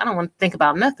like, look, I don't want to think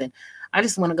about nothing. I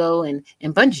just want to go and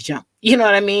bungee jump. You know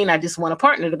what I mean? I just want a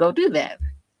partner to go do that.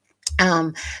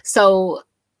 So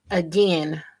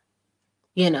again,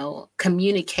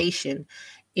 Communication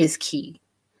is key.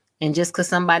 And just because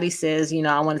somebody says,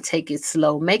 I want to take it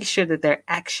slow, make sure that their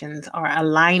actions are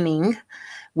aligning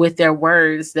with their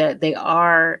words, that they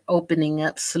are opening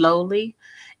up slowly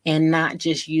and not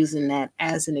just using that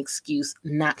as an excuse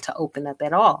not to open up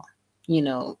at all,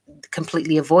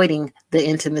 completely avoiding the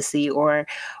intimacy or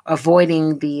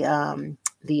avoiding the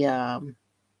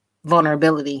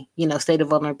vulnerability, state of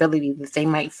vulnerability that they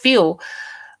might feel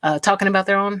talking about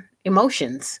their own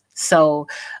emotions. So,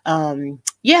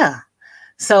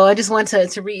 So I just want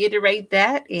to reiterate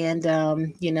that. And,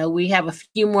 we have a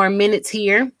few more minutes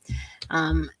here.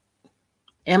 Am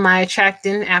I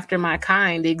attracting after my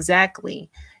kind? Exactly.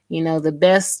 The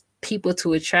best people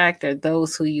to attract are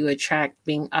those who you attract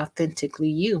being authentically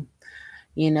you.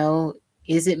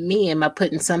 Is it me? Am I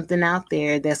putting something out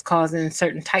there that's causing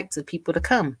certain types of people to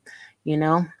come?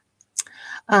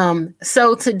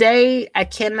 So today I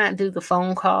cannot do the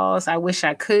phone calls. I wish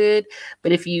I could,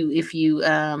 but if you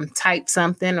type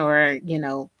something or,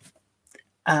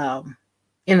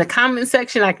 in the comment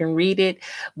section, I can read it.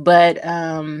 But,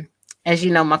 as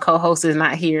you know, my co-host is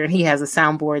not here and he has a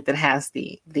soundboard that has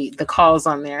the calls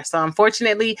on there. So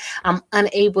unfortunately, I'm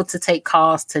unable to take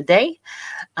calls today.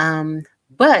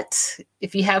 But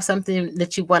if you have something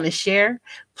that you want to share,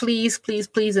 please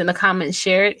in the comments,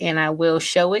 share it and I will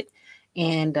show it.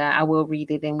 And I will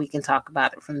read it and we can talk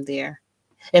about it from there.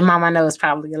 And Mom, I know it's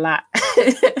probably a lot.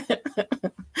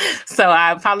 So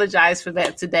I apologize for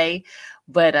that today.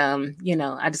 But,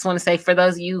 I just want to say for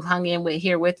those of you who hung in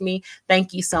here with me,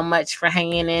 thank you so much for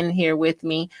hanging in here with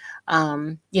me.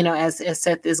 As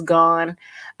Seth is gone,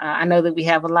 I know that we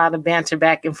have a lot of banter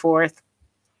back and forth.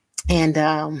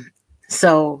 And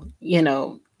so,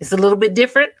 it's a little bit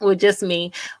different with just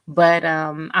me, but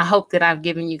I hope that I've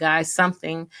given you guys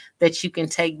something that you can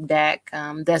take back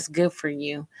that's good for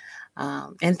you.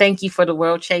 And thank you for the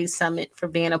World Chase Summit for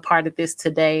being a part of this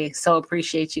today. So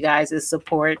appreciate you guys'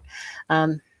 support.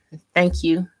 Thank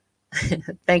you.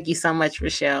 Thank you so much,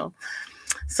 Rochelle.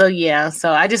 So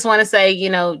I just want to say,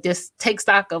 just take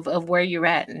stock of where you're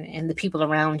at and the people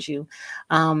around you,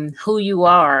 who you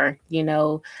are,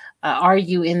 are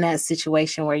you in that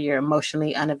situation where you're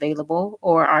emotionally unavailable,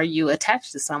 or are you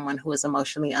attached to someone who is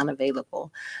emotionally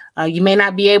unavailable? You may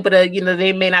not be able to,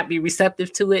 they may not be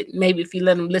receptive to it. Maybe if you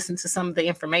let them listen to some of the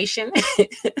information,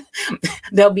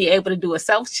 they'll be able to do a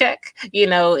self-check,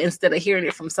 instead of hearing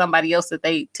it from somebody else that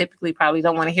they typically probably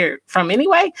don't want to hear it from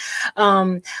anyway.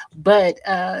 But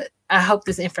I hope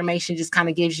this information just kind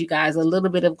of gives you guys a little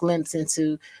bit of glimpse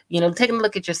into, taking a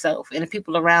look at yourself and the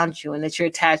people around you and that you're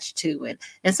attached to.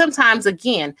 And sometimes,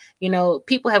 again,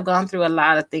 people have gone through a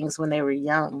lot of things when they were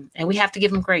young and we have to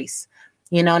give them grace.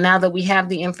 Now that we have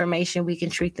the information, we can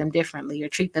treat them differently or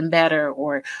treat them better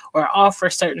or offer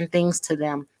certain things to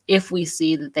them if we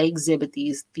see that they exhibit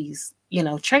these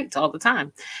traits all the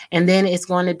time. And then it's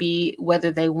going to be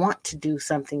whether they want to do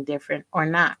something different or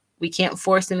not. We can't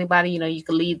force anybody. You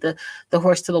can lead the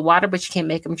horse to the water, but you can't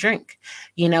make them drink,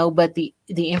 but the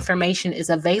information is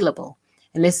available.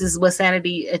 And this is what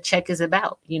Sanity Check is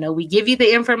about. We give you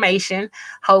the information.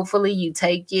 Hopefully you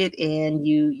take it and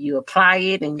you apply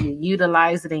it and you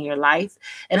utilize it in your life.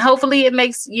 And hopefully it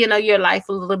makes, your life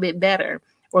a little bit better,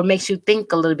 or makes you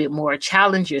think a little bit more,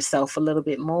 challenge yourself a little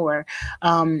bit more,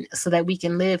 so that we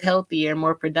can live healthier,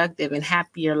 more productive and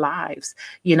happier lives.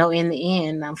 In the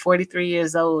end, I'm 43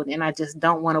 years old and I just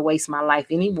don't want to waste my life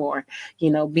anymore,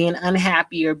 being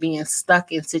unhappy or being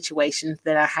stuck in situations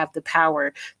that I have the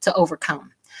power to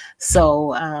overcome.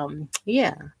 So,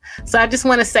 So I just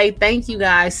want to say thank you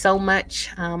guys so much.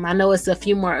 I know it's a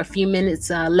few minutes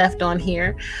left on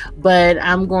here, but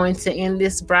I'm going to end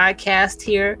this broadcast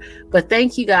here. But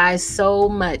thank you guys so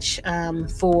much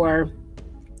for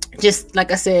just,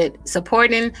 like I said,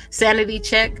 supporting Sanity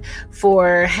Check,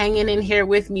 for hanging in here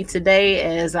with me today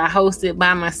as I hosted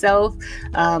by myself.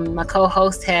 My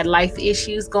co-host had life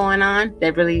issues going on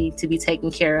that really need to be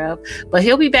taken care of, but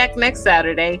he'll be back next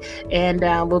Saturday and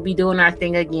we'll be doing our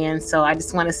thing again. So I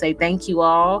just want to say thank you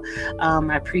all.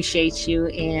 I appreciate you.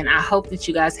 And I hope that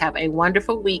you guys have a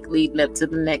wonderful week leading up to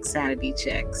the next Sanity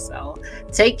Check. So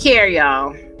take care,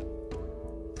 y'all.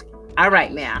 All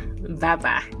right, now.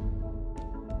 Bye-bye.